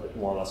is, but it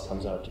more or less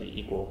comes out to be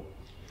equal.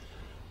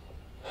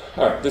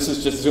 All right, this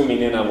is just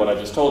zooming in on what I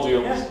just told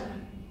you.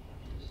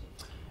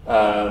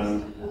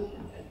 All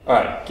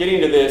right,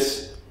 getting to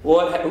this,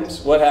 what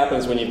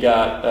happens when you've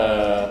got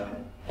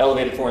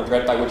elevated foreign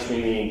threat, by which we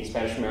mean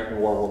Spanish-American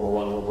War, World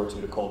War I, World War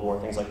II, the Cold War,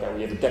 things like that.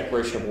 When you have a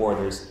declaration of war,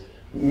 there's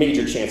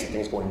major chance of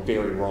things going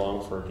very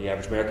wrong for the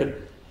average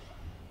American.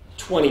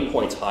 20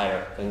 points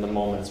higher than the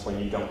moments when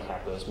you don't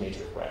have those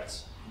major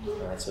threats. All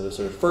right, so the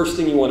sort of first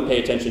thing you want to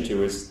pay attention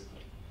to is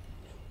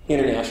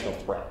international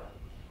threat.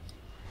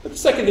 But the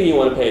second thing you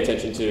want to pay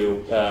attention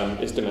to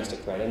is domestic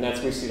threat, and that's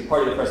where we see the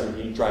party of the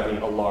president driving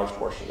a large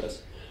portion of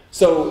this.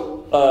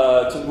 So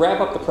to wrap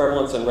up the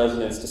prevalence and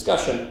resonance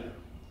discussion,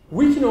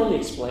 we can only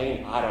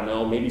explain, I don't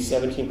know, maybe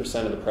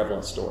 17% of the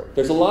prevalent story.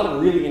 There's a lot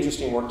of really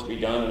interesting work to be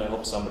done, and I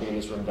hope somebody in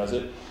this room does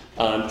it,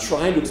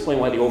 trying to explain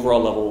why the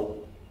overall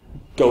level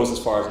goes as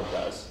far as it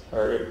does,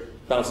 or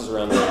it bounces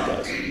around the way it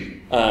does.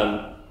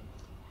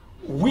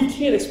 We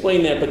can't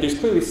explain that, but there's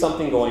clearly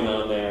something going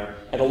on there,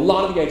 and a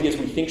lot of the ideas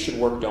we think should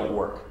work don't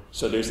work.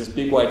 So there's this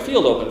big wide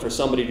field open for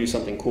somebody to do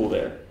something cool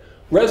there.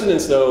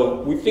 Resonance,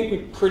 though, we think we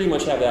pretty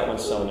much have that one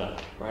sewn up,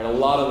 right? A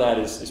lot of that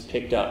is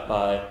picked up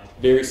by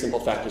very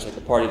simple factors like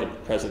the party, the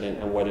president,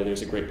 and whether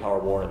there's a great power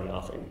war in the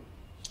offing.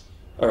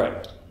 All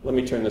right, let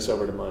me turn this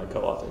over to my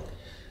co-author.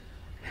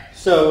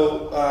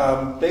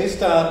 So,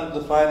 based on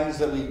the findings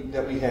that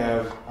we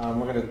have,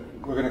 we're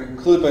gonna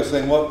conclude by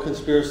saying what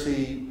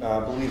conspiracy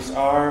beliefs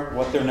are,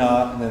 what they're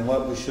not, and then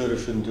what we should or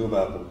shouldn't do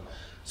about them.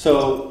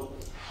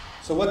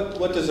 So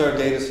what does our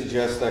data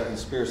suggest that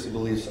conspiracy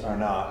beliefs are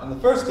not? And the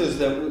first is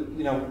that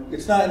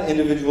it's not an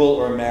individual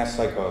or a mass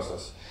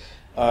psychosis.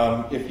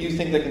 If you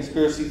think that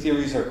conspiracy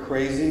theories are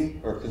crazy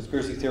or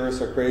conspiracy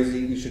theorists are crazy,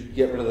 you should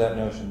get rid of that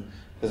notion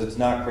because it's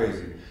not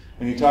crazy.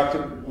 When you talk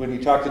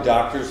to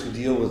doctors who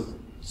deal with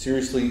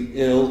seriously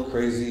ill,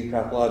 crazy,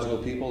 pathological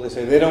people, they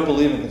say they don't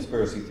believe in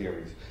conspiracy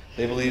theories.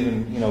 They believe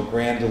in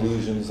grand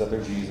delusions that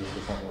they're Jesus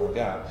or something like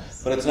that.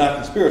 But it's not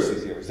conspiracy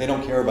theories. They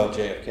don't care about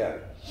JFK.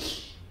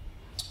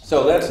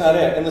 So that's not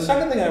it. And the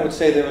second thing I would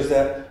say there is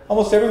that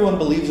almost everyone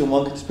believes in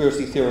one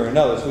conspiracy theory or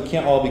another, so we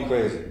can't all be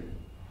crazy.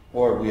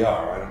 Or we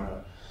are, I don't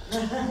know.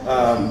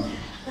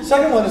 The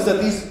second one is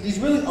that these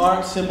really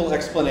aren't simple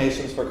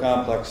explanations for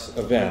complex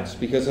events,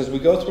 because as we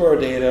go through our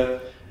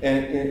data,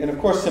 and of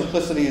course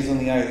simplicity is in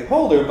the eye of the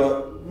beholder,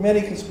 but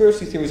many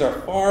conspiracy theories are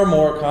far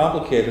more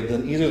complicated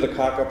than either the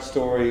cock-up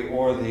story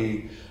or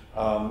the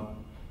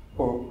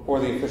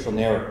official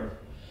narrative.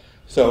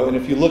 So, and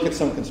if you look at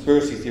some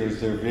conspiracy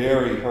theories, they're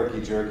very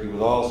herky-jerky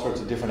with all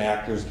sorts of different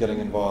actors getting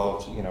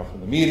involved,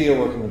 from the media,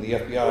 working with the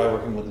FBI,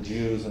 working with the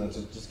Jews, and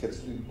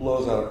it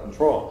blows out of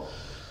control.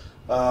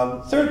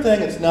 Third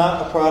thing, it's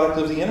not a product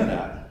of the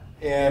internet.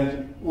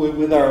 And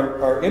with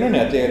our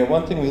internet data,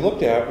 one thing we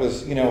looked at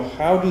was,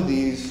 how do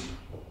these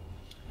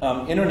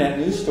internet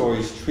news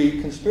stories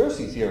treat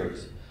conspiracy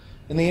theories?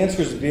 And the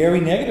answer is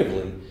very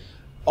negatively.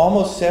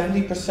 Almost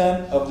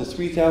 70% of the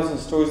 3,000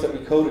 stories that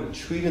we coded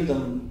treated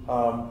them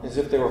as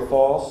if they were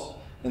false,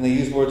 and they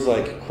used words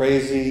like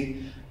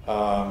crazy,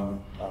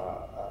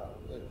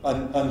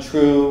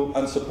 untrue,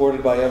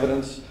 unsupported by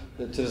evidence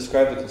to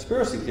describe the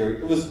conspiracy theory.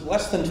 It was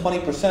less than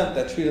 20%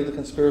 that treated the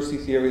conspiracy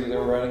theory that they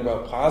were writing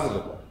about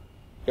positively.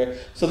 Okay?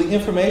 So the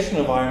information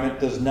environment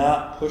does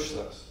not push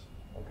this.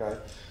 Okay?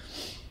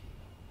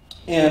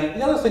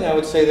 And the other thing I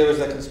would say there is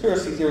that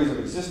conspiracy theories have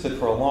existed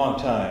for a long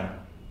time.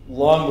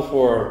 Long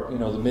before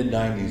the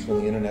mid-90s when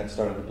the internet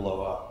started to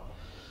blow up.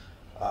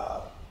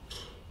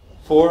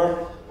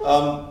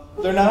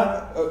 They're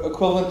not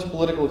equivalent to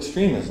political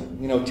extremism.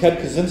 Ted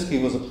Kaczynski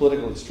was a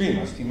political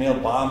extremist. He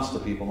mailed bombs to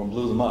people and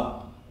blew them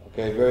up.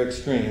 Okay, very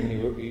extreme, and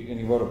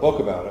he wrote a book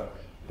about it.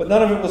 But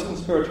none of it was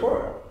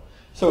conspiratorial.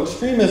 So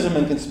extremism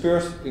and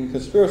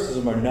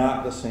conspiracism are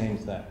not the same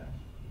thing.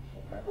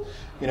 Okay?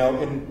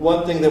 And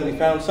one thing that we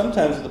found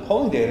sometimes with the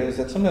polling data is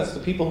that sometimes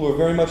the people who are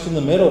very much in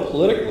the middle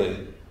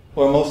politically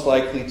who are most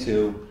likely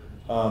to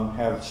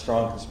have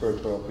strong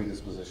conspiratorial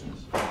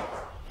predispositions.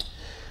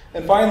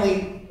 And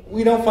finally,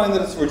 we don't find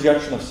that it's a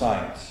rejection of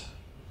science.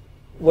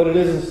 What it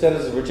is instead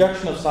is a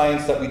rejection of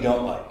science that we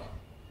don't like.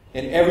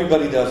 And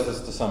everybody does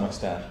this to some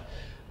extent.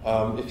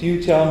 If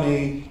you tell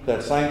me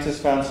that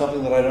scientists found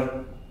something that I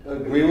don't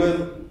agree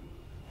with,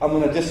 I'm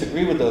going to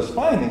disagree with those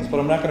findings, but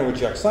I'm not going to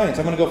reject science.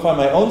 I'm going to go find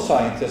my own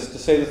scientists to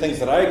say the things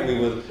that I agree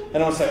with, and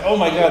I'm going to say, oh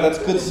my God, that's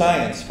good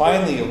science.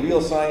 Finally, a real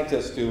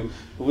scientist who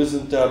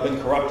isn't been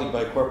corrupted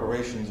by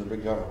corporations or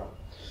big government.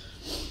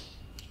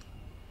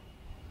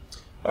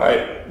 All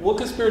right, what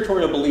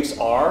conspiratorial beliefs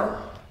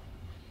are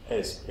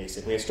is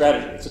basically a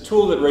strategy. It's a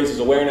tool that raises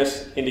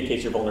awareness,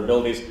 indicates your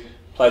vulnerabilities,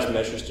 applies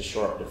measures to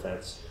shore up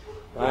defense.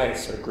 Right,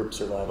 sort of group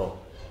survival.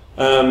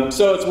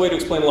 So it's a way to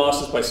explain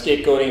losses by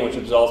scapegoating, which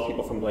absolves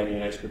people from blaming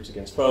united groups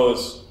against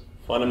foes.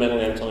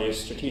 Fundamentally, I'm telling you,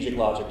 strategic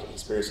logic to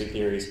conspiracy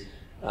theories.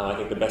 I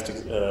think the best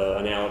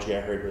analogy I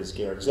heard was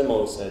Garrick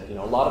Zimmel, who said,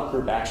 a lot of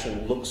group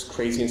action looks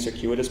crazy and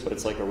circuitous, but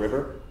it's like a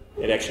river.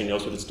 It actually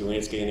knows what it's doing.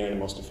 It's getting there in the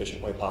most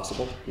efficient way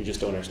possible. You just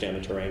don't understand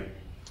the terrain.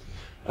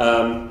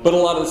 But a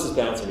lot of this is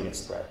balancing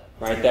against threat.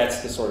 Right?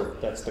 That's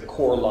the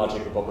core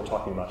logic of what we're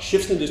talking about.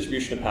 Shifts in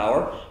distribution of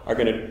power are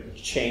going to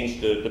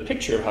change the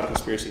picture of how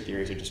conspiracy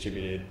theories are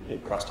distributed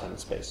across time and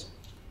space.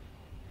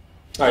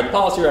 All right,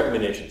 policy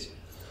recommendations.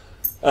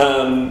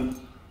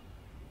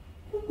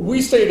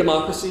 We study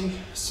democracy,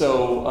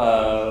 so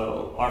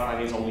our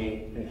findings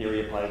only in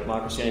theory apply to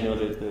democracy. I know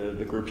that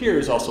the group here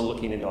is also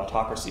looking into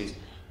autocracies.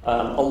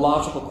 A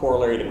logical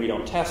corollary that we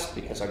don't test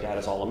because our data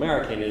is all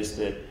American is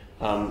that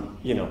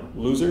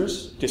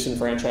losers,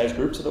 disenfranchised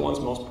groups are the ones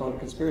most prone to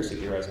conspiracy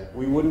theorizing.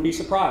 We wouldn't be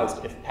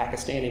surprised if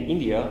Pakistan and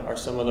India are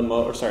some of the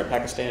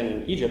Pakistan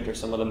and Egypt are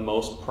some of the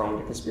most prone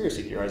to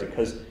conspiracy theorizing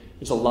because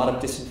there's a lot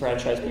of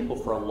disenfranchised people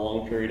for a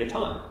long period of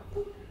time.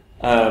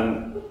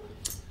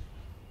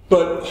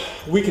 But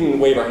we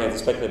can wave our hands and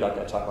speculate about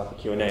that, talk about the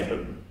Q&A, but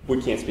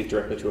we can't speak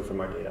directly to it from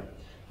our data.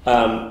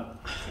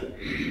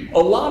 A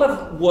lot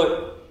of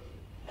what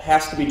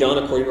has to be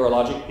done according to our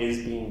logic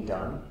is being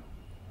done.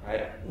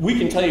 Right? We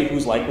can tell you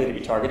who's likely to be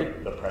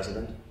targeted, the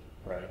president,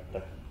 right?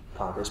 The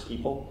Congress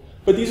people.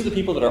 But these are the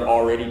people that are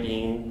already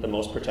being the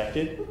most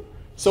protected.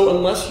 So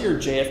unless you're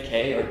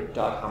JFK or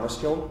Dog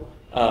Hammarskjöld,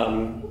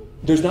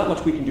 there's not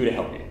much we can do to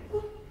help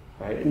you.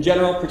 Right? In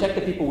general, protect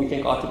the people we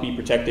think ought to be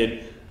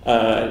protected,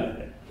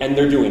 and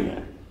they're doing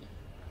that.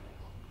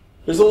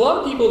 There's a lot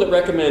of people that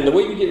recommend the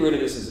way you get rid of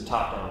this is a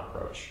top-down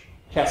approach.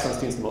 Kat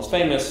Sunstein's the most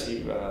famous.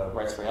 He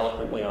writes very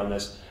eloquently on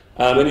this.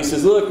 And he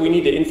says, look, we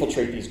need to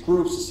infiltrate these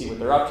groups to see what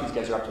they're up to. These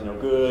guys are up to no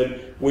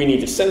good. We need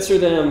to censor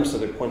them so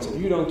their points of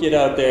view don't get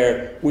out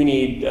there. We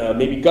need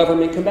maybe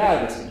government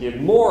combatants to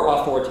give more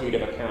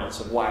authoritative accounts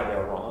of why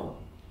they're wrong.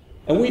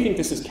 And we think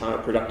this is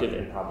counterproductive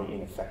and probably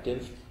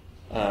ineffective.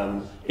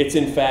 It's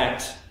in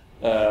fact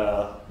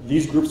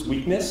these groups'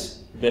 weakness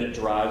that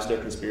drives their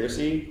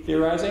conspiracy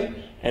theorizing.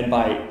 And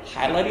by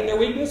highlighting their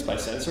weakness, by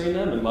censoring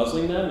them and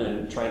muzzling them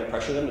and trying to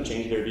pressure them to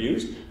change their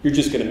views, you're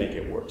just going to make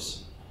it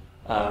worse.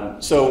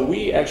 So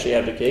we actually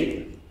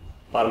advocate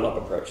bottom-up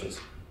approaches.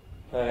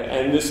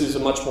 And this is a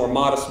much more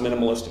modest,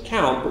 minimalist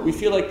account, but we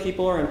feel like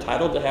people are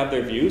entitled to have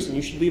their views, and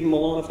you should leave them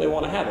alone if they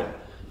want to have it.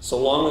 So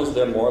long as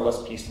they're more or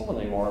less peaceful, and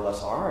they more or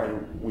less are,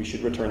 and we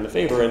should return the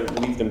favor and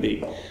leave them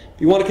be. If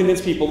you want to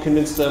convince people,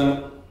 convince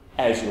them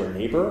as your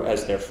neighbor,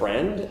 as their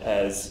friend,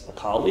 as a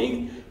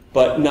colleague,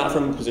 but not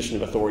from a position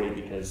of authority,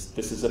 because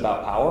this is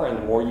about power, and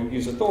the more you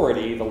use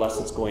authority, the less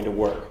it's going to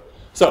work.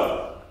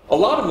 So a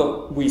lot of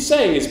what we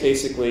say is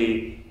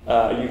basically,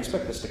 you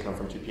expect this to come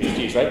from two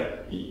PhDs,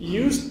 right?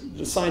 Use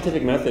the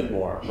scientific method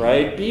more,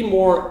 right? Be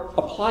more,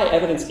 apply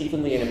evidence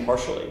evenly and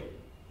impartially.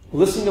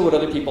 Listen to what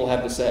other people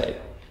have to say.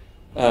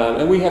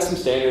 And we have some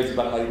standards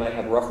about how you might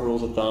have rough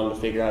rules of thumb to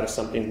figure out if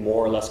something's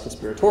more or less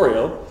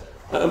conspiratorial.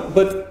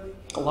 But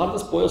a lot of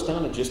this boils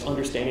down to just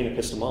understanding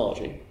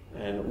epistemology.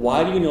 And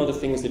why do you know the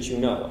things that you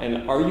know?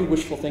 And are you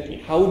wishful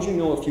thinking? How would you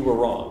know if you were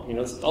wrong? You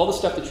know, it's all the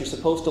stuff that you're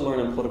supposed to learn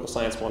in Political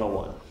Science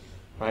 101.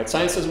 Right?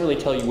 Science doesn't really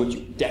tell you what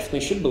you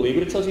definitely should believe,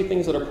 but it tells you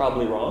things that are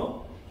probably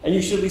wrong. And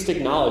you should at least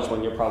acknowledge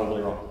when you're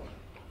probably wrong.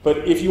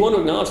 But if you want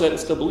to acknowledge that and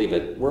still believe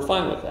it, we're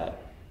fine with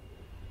that.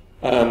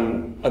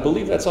 I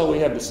believe that's all we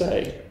have to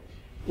say.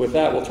 With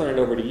that, we'll turn it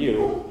over to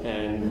you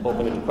and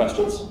open it to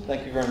questions.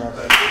 Thank you very much.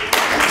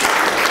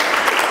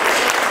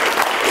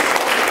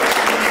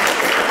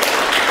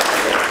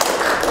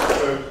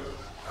 So,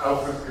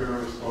 Alfred's going to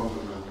respond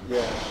to them.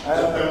 Yeah.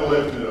 Then we'll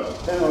open it up.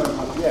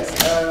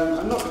 Yes.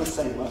 I'm not going to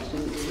say much. It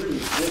was a really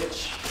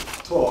rich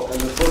talk, and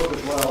the book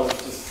as well is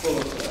just full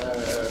of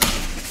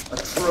a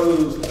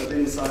trove of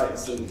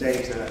insights and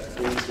data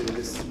into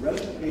this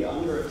relatively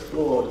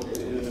underexplored,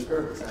 in an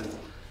empirical sense,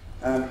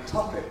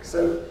 topic.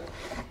 So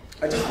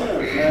I just want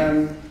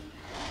to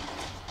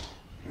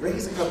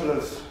raise a couple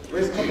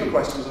of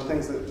questions or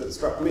things that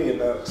struck me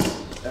about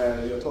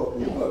your talk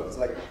and your book. It's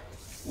like,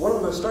 one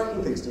of the most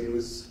striking things to me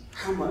was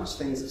how much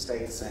things have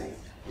stayed the same.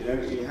 You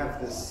know, you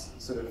have this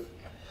sort of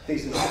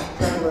thesis of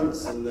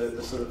prevalence and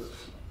the sort of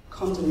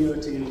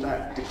continuity and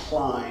that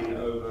decline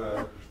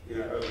over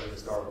the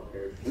historical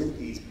period with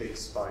these big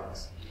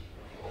spikes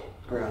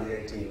around the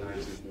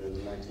 1890s and then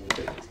the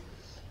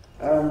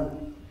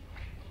 1950s.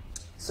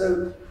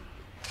 So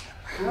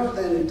how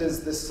then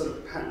does this sort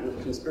of pattern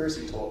of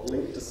conspiracy talk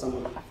link to some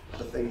of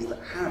the things that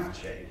have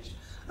changed?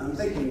 I'm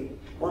thinking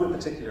one in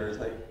particular is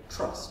like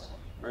trust,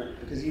 right?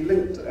 Because you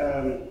linked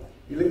the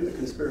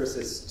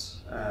conspiracist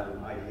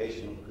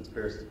ideation of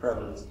conspiracist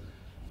prevalence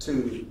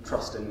to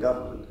trust in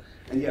government,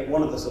 and yet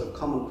one of the sort of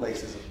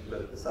commonplaces of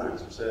political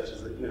science research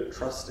is that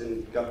trust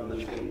in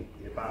government in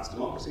the advanced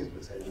democracies,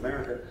 let's say in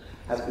America,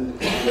 has been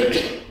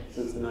declining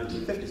since the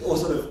 1950s, or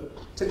sort of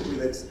typically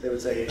they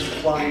would say it's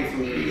declined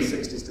from the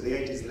 60s to the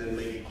 80s, and then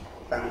maybe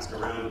bounced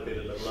around a bit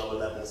at a lower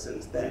level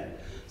since then.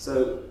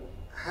 So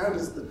how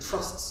does the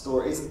trust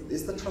story,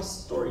 is the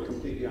trust story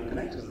completely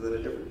unconnected? Is it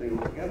a different thing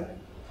altogether?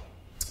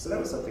 So that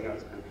was something I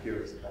was kind of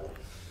curious about.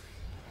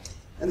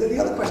 And then the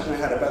other question I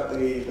had about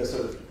the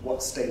sort of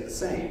what stayed the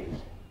same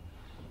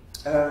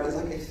is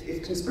like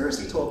if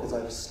conspiracy talk is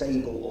either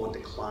stable or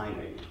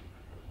declining,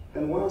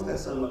 then why is there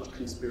so much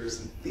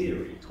conspiracy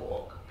theory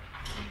talk?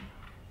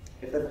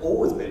 If there have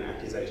always been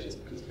accusations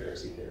of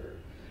conspiracy theory,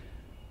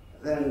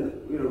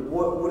 then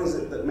what is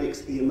it that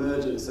makes the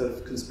emergence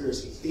of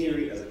conspiracy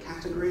theory as a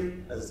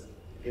category, as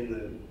in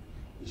the,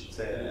 you should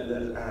say,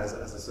 as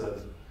a sort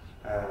of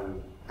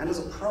and as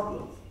a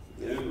problem,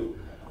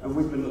 And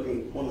we've been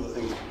looking. One of the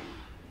things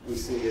we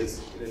see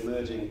is it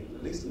emerging,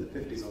 at least in the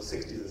 50s or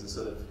 60s, as a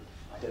sort of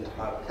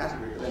identifiable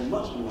category, but then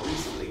much more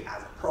recently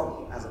as a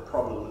problem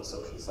that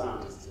social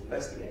scientists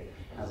investigate,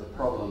 as a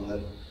problem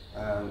that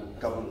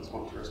governments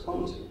want to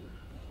respond to.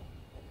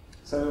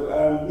 So,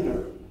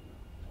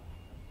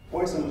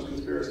 why so much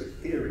conspiracy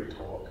theory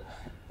talk?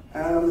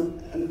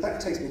 And that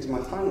takes me to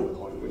my final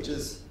point, which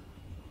is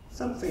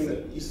something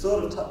that you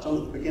sort of touch on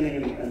at the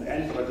beginning and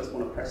end, but I just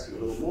want to press you a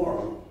little more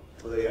on,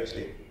 although you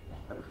actually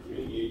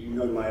You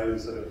know my own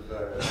sort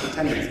of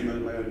tendency,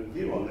 my own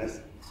view on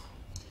this.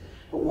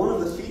 But one of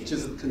the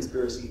features of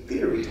conspiracy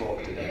theory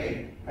talk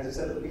today, as I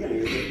said at the beginning,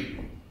 is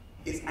that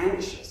it's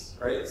anxious,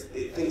 right?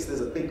 It thinks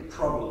there's a big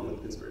problem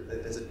with conspiracy,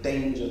 that there's a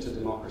danger to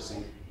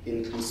democracy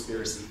in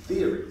conspiracy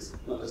theories,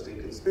 not just in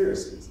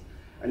conspiracies.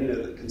 And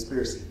that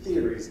conspiracy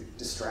theories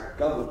distract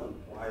government.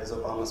 Why is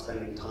Obama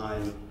spending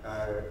time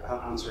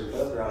answering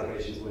further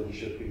allegations when he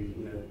should be,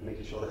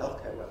 making sure the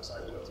healthcare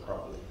website works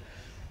properly?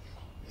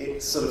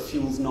 It sort of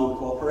fuels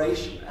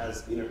non-cooperation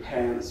as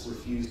parents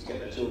refuse to get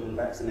their children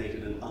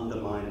vaccinated and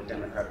undermine a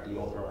democratically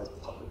authorized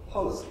public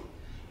policy.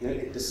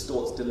 It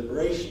distorts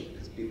deliberation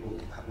because people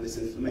have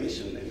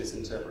misinformation, they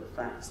misinterpret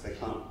facts, they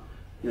can't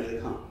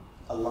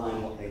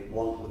align what they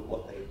want with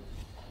what they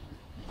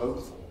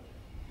vote for.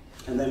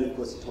 And then, of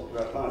course, you talk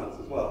about violence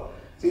as well.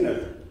 So,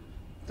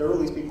 there are all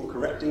these people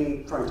trying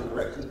to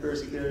correct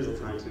conspiracy theories or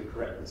trying to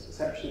correct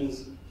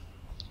misperceptions.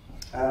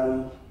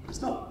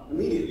 It's not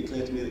immediately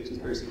clear to me that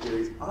conspiracy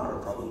theories are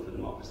a problem for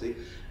democracy.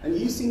 And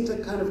you seem to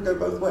kind of go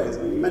both ways.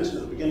 I mean, you mentioned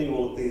at the beginning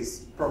all of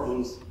these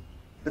problems,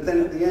 but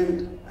then at the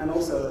end, and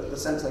also the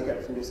sense I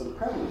get from your sort of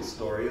prevalence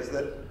story, is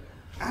that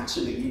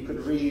actually you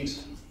could read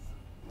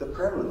the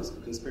prevalence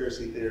of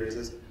conspiracy theories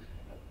as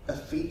a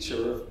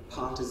feature of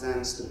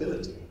partisan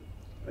stability.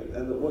 Right?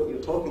 And that what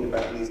you're talking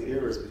about in these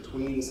eras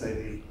between, say,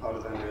 the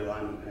partisan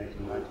realignment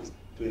in the 1890s,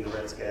 between the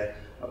Red Scare,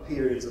 are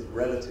periods of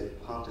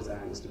relative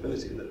partisan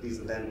stability, and that these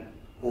are then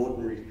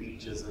ordinary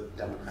features of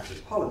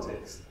democratic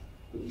politics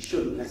that we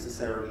shouldn't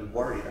necessarily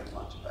worry that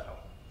much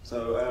about.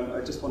 So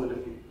I just wondered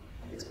if you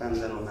expand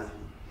then on that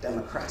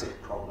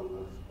democratic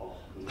problem of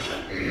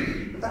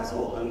but that's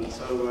all. And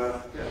so,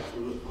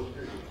 we'll look forward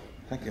to it.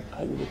 Thank you.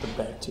 I get the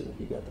back too, if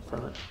you got the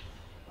front.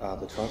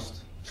 The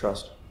trust?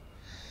 Trust.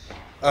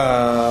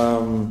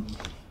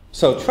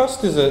 So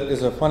trust is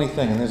a funny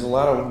thing, and there's a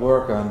lot of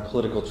work on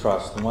political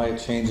trust and why it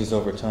changes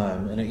over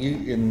time. And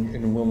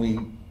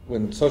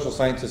when social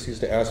scientists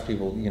used to ask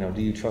people,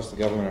 do you trust the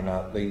government or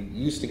not, they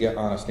used to get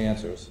honest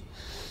answers.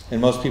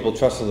 And most people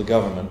trusted the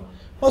government.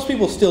 Most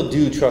people still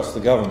do trust the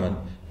government.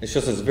 It's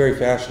just it's very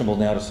fashionable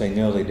now to say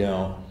no, they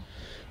don't.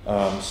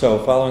 So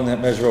following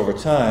that measure over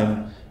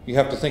time, you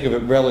have to think of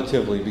it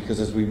relatively, because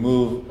as we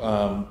move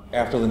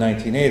after the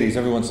 1980s,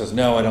 everyone says,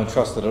 no, I don't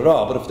trust it at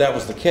all. But if that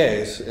was the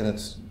case, and it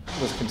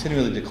was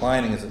continually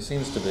declining as it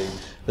seems to be,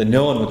 then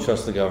no one would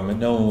trust the government,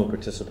 no one would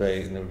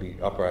participate, and there would be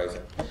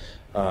uprising.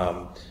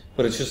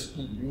 But it's just,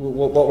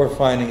 what we're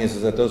finding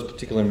is that those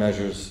particular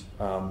measures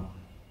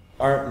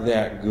aren't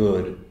that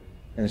good,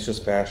 and it's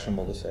just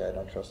fashionable to say, I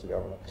don't trust the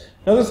government.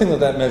 Another thing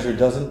that measure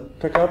doesn't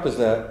pick up is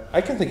that I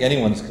can think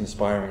anyone's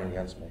conspiring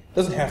against me. It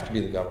doesn't have to be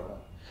the government.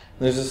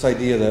 There's this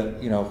idea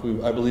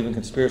that, I believe in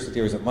conspiracy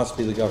theories, it must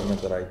be the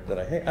government that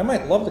I hate. I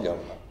might love the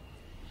government,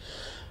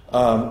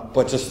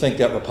 but just think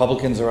that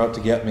Republicans are out to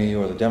get me,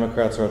 or the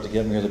Democrats are out to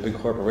get me, or the big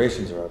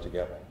corporations are out to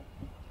get me.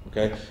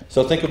 Okay?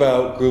 So think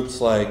about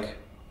groups like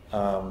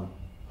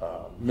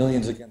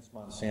Millions Against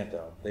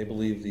Monsanto. They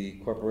believe the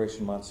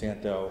corporation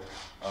Monsanto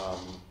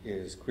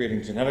is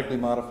creating genetically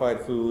modified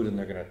food, and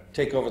they're going to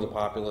take over the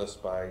populace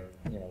by,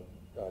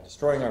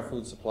 destroying our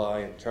food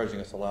supply and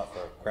charging us a lot for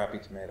crappy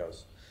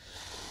tomatoes.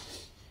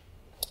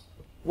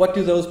 What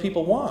do those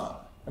people want?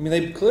 I mean,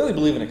 they clearly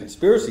believe in a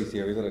conspiracy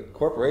theory that a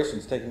corporation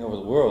is taking over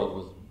the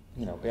world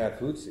with, bad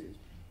food seeds.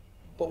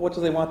 But what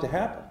do they want to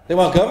happen? They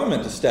want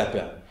government to step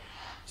in.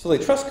 So they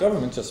trust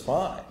government just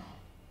fine.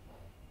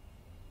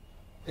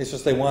 It's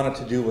just they want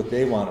it to do what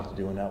they want it to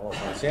do and not what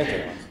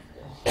Monsanto wants.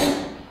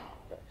 Okay.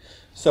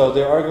 So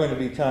there are going to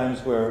be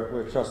times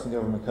where trust in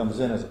government comes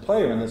in as a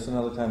player in this, and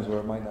other times where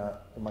it might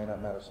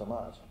not matter so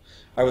much.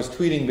 I was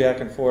tweeting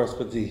back and forth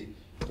with the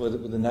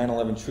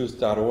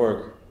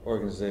 911truth.org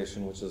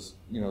organization, which is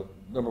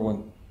number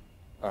one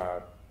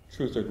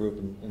truther group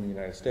in the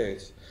United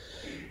States,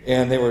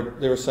 and they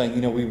were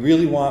saying, we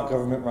really want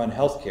government-run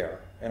health care.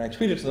 And I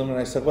tweeted to them and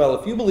I said, well,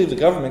 if you believe the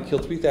government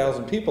killed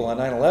 3,000 people on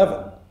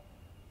 9/11,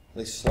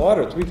 they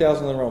slaughtered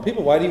 3,000 of their own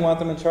people, why do you want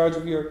them in charge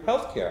of your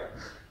health care?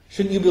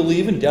 Shouldn't you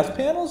believe in death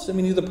panels? I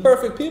mean, you're the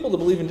perfect people to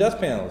believe in death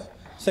panels.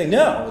 Say,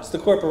 no, it's the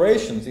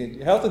corporations,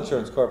 the health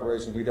insurance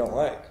corporations we don't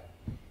like.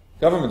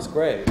 Government's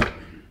great.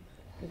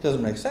 It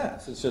doesn't make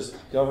sense. It's just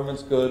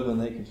government's good when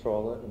they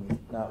control it and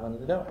not when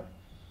they don't.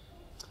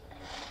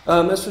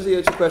 As for the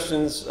other two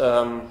questions,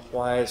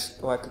 why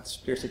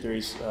conspiracy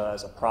theories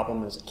as a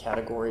problem, as a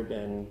category,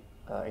 been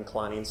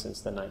inclining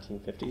since the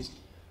 1950s?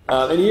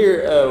 And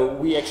here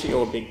we actually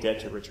owe a big debt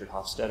to Richard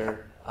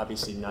Hofstadter,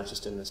 obviously not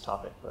just in this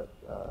topic, but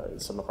in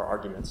some of our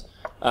arguments.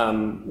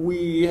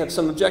 We have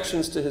some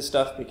objections to his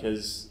stuff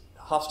because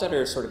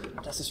Hofstadter sort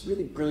of does this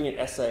really brilliant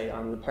essay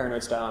on the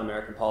paranoid style in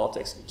American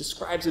politics. He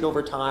describes it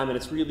over time, and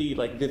it's really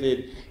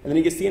vivid. And then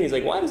he gets to the end, he's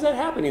like, why does that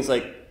happen? He's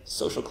like,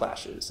 social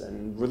clashes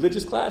and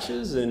religious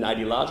clashes and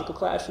ideological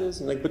clashes,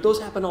 and but those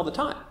happen all the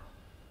time,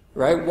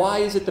 right? Why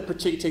is it that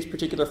it takes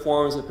particular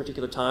forms at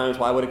particular times?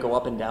 Why would it go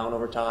up and down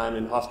over time?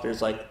 And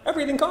Hofstadter's like,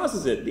 everything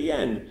causes it. The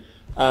end.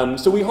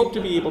 So we hope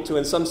to be able to,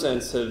 in some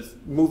sense,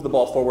 have moved the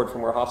ball forward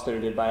from where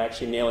Hofstadter did by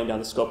actually nailing down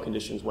the scope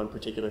conditions when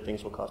particular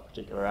things will cause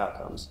particular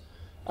outcomes.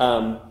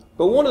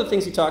 But one of the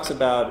things he talks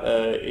about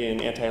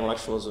in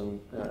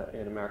anti-intellectualism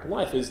in American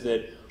life is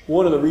that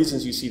one of the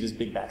reasons you see this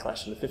big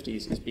backlash in the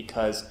 50s is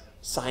because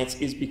science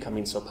is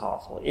becoming so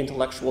powerful.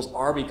 Intellectuals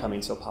are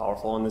becoming so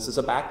powerful, and this is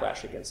a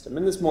backlash against them.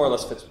 And this more or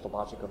less fits with the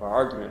logic of our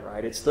argument,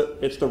 right? It's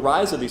the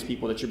rise of these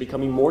people that you're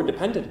becoming more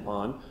dependent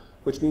upon,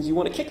 which means you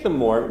want to kick them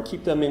more and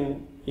keep them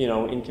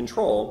in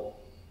control.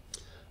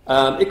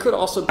 It could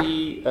also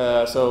be,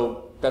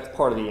 so that's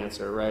part of the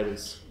answer, right,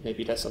 is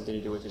maybe it has something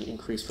to do with an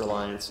increased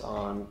reliance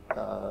on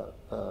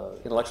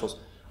intellectuals.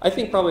 I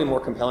think probably a more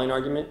compelling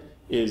argument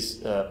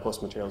is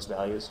post-materialist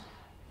values.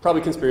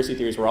 Probably conspiracy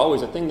theories were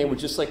always a thing. They were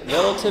just like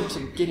relative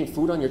to getting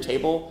food on your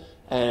table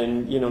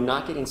and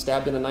not getting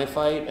stabbed in a knife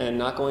fight and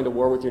not going to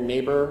war with your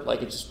neighbor.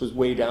 Like it just was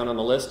way down on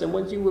the list. And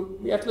when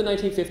after the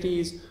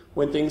 1950s,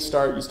 when things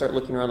you start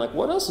looking around like,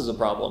 what else is a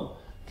problem?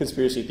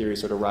 Conspiracy theories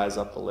sort of rise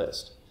up the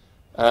list.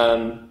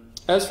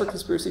 As for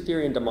conspiracy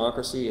theory and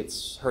democracy,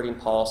 it's hurting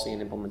policy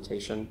and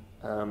implementation.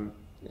 And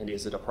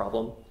is it a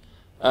problem?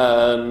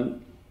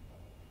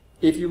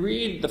 If you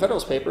read the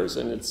Federalist Papers,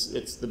 and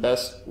it's the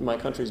best my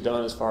country's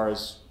done as far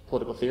as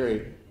political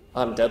theory,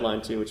 on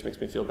deadline too, which makes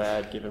me feel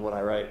bad given what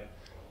I write.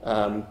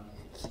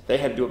 They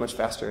had to do it much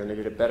faster, and they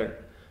did it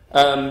better.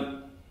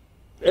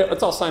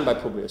 It's all signed by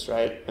Publius,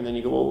 right? And then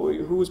you go, well,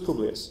 who was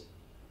Publius?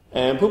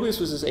 And Publius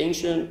was this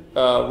ancient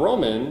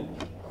Roman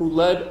who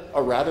led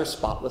a rather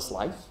spotless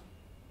life.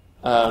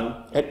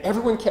 And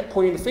everyone kept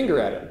pointing the finger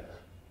at him,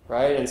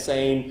 right? And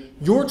saying,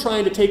 you're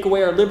trying to take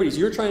away our liberties,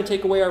 you're trying to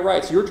take away our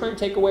rights, you're trying to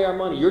take away our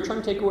money, you're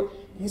trying to take away...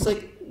 He's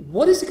like,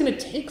 what is it going to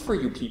take for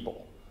you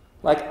people?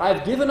 Like,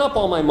 I've given up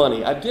all my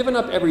money, I've given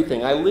up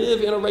everything, I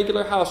live in a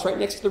regular house right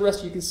next to the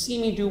rest, you can see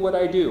me do what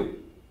I do.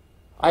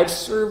 I've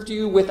served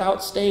you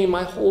without staying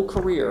my whole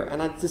career,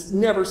 and this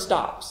never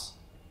stops.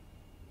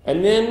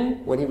 And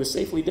then, when he was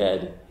safely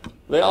dead,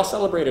 they all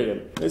celebrated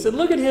him. They said,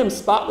 look at him,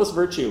 spotless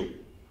virtue.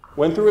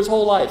 Went through his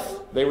whole life.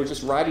 They were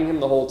just riding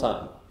him the whole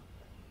time.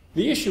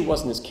 The issue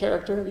wasn't his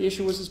character, the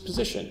issue was his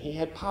position. He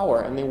had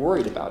power, and they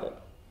worried about it.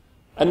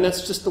 And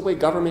that's just the way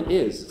government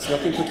is. It's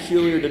nothing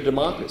peculiar to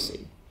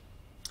democracy.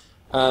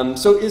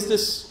 So is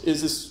this,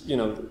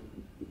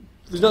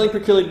 there's nothing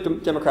peculiarly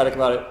democratic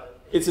about it.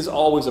 This is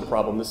always a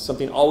problem. This is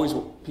something always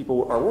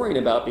people are worrying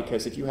about,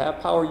 because if you have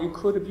power, you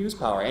could abuse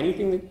power.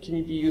 Anything that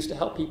can be used to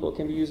help people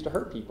can be used to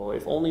hurt people,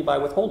 if only by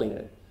withholding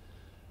it.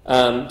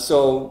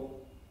 So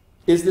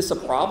is this a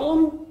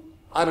problem?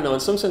 I don't know. In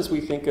some sense, we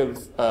think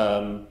of,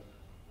 a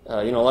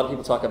lot of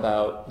people talk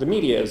about the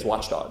media as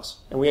watchdogs.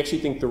 And we actually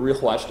think the real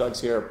watchdogs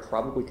here are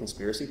probably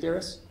conspiracy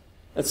theorists.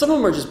 And some of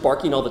them are just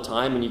barking all the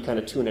time, and you kind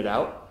of tune it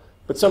out.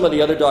 But some of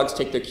the other dogs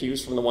take their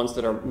cues from the ones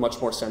that are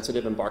much more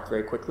sensitive and bark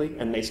very quickly,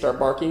 and they start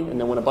barking. And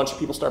then when a bunch of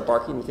people start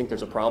barking, we think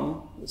there's a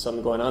problem, there's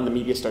something going on, the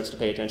media starts to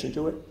pay attention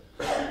to it.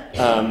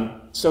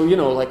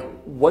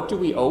 What do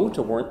we owe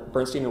to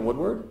Bernstein and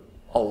Woodward?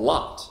 A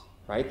lot,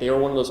 right? They were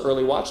one of those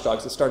early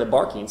watchdogs that started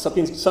barking.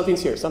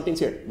 Something's here, something's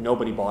here.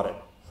 Nobody bought it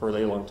for a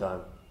really long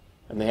time.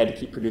 And they had to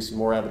keep producing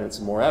more evidence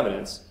and more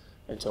evidence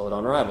until it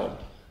unraveled.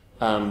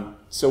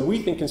 So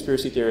we think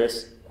conspiracy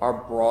theorists are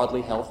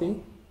broadly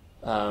healthy.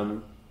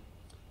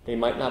 They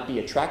might not be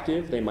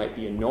attractive, they might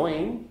be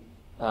annoying,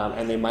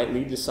 and they might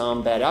lead to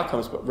some bad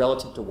outcomes, but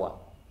relative to what?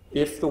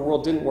 If the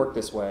world didn't work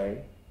this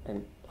way,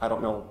 and I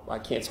don't know,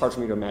 it's hard for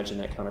me to imagine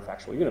that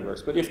counterfactual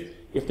universe, but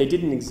if they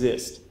didn't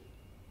exist,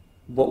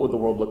 what would the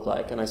world look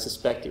like? And I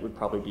suspect it would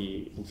probably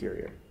be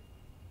inferior.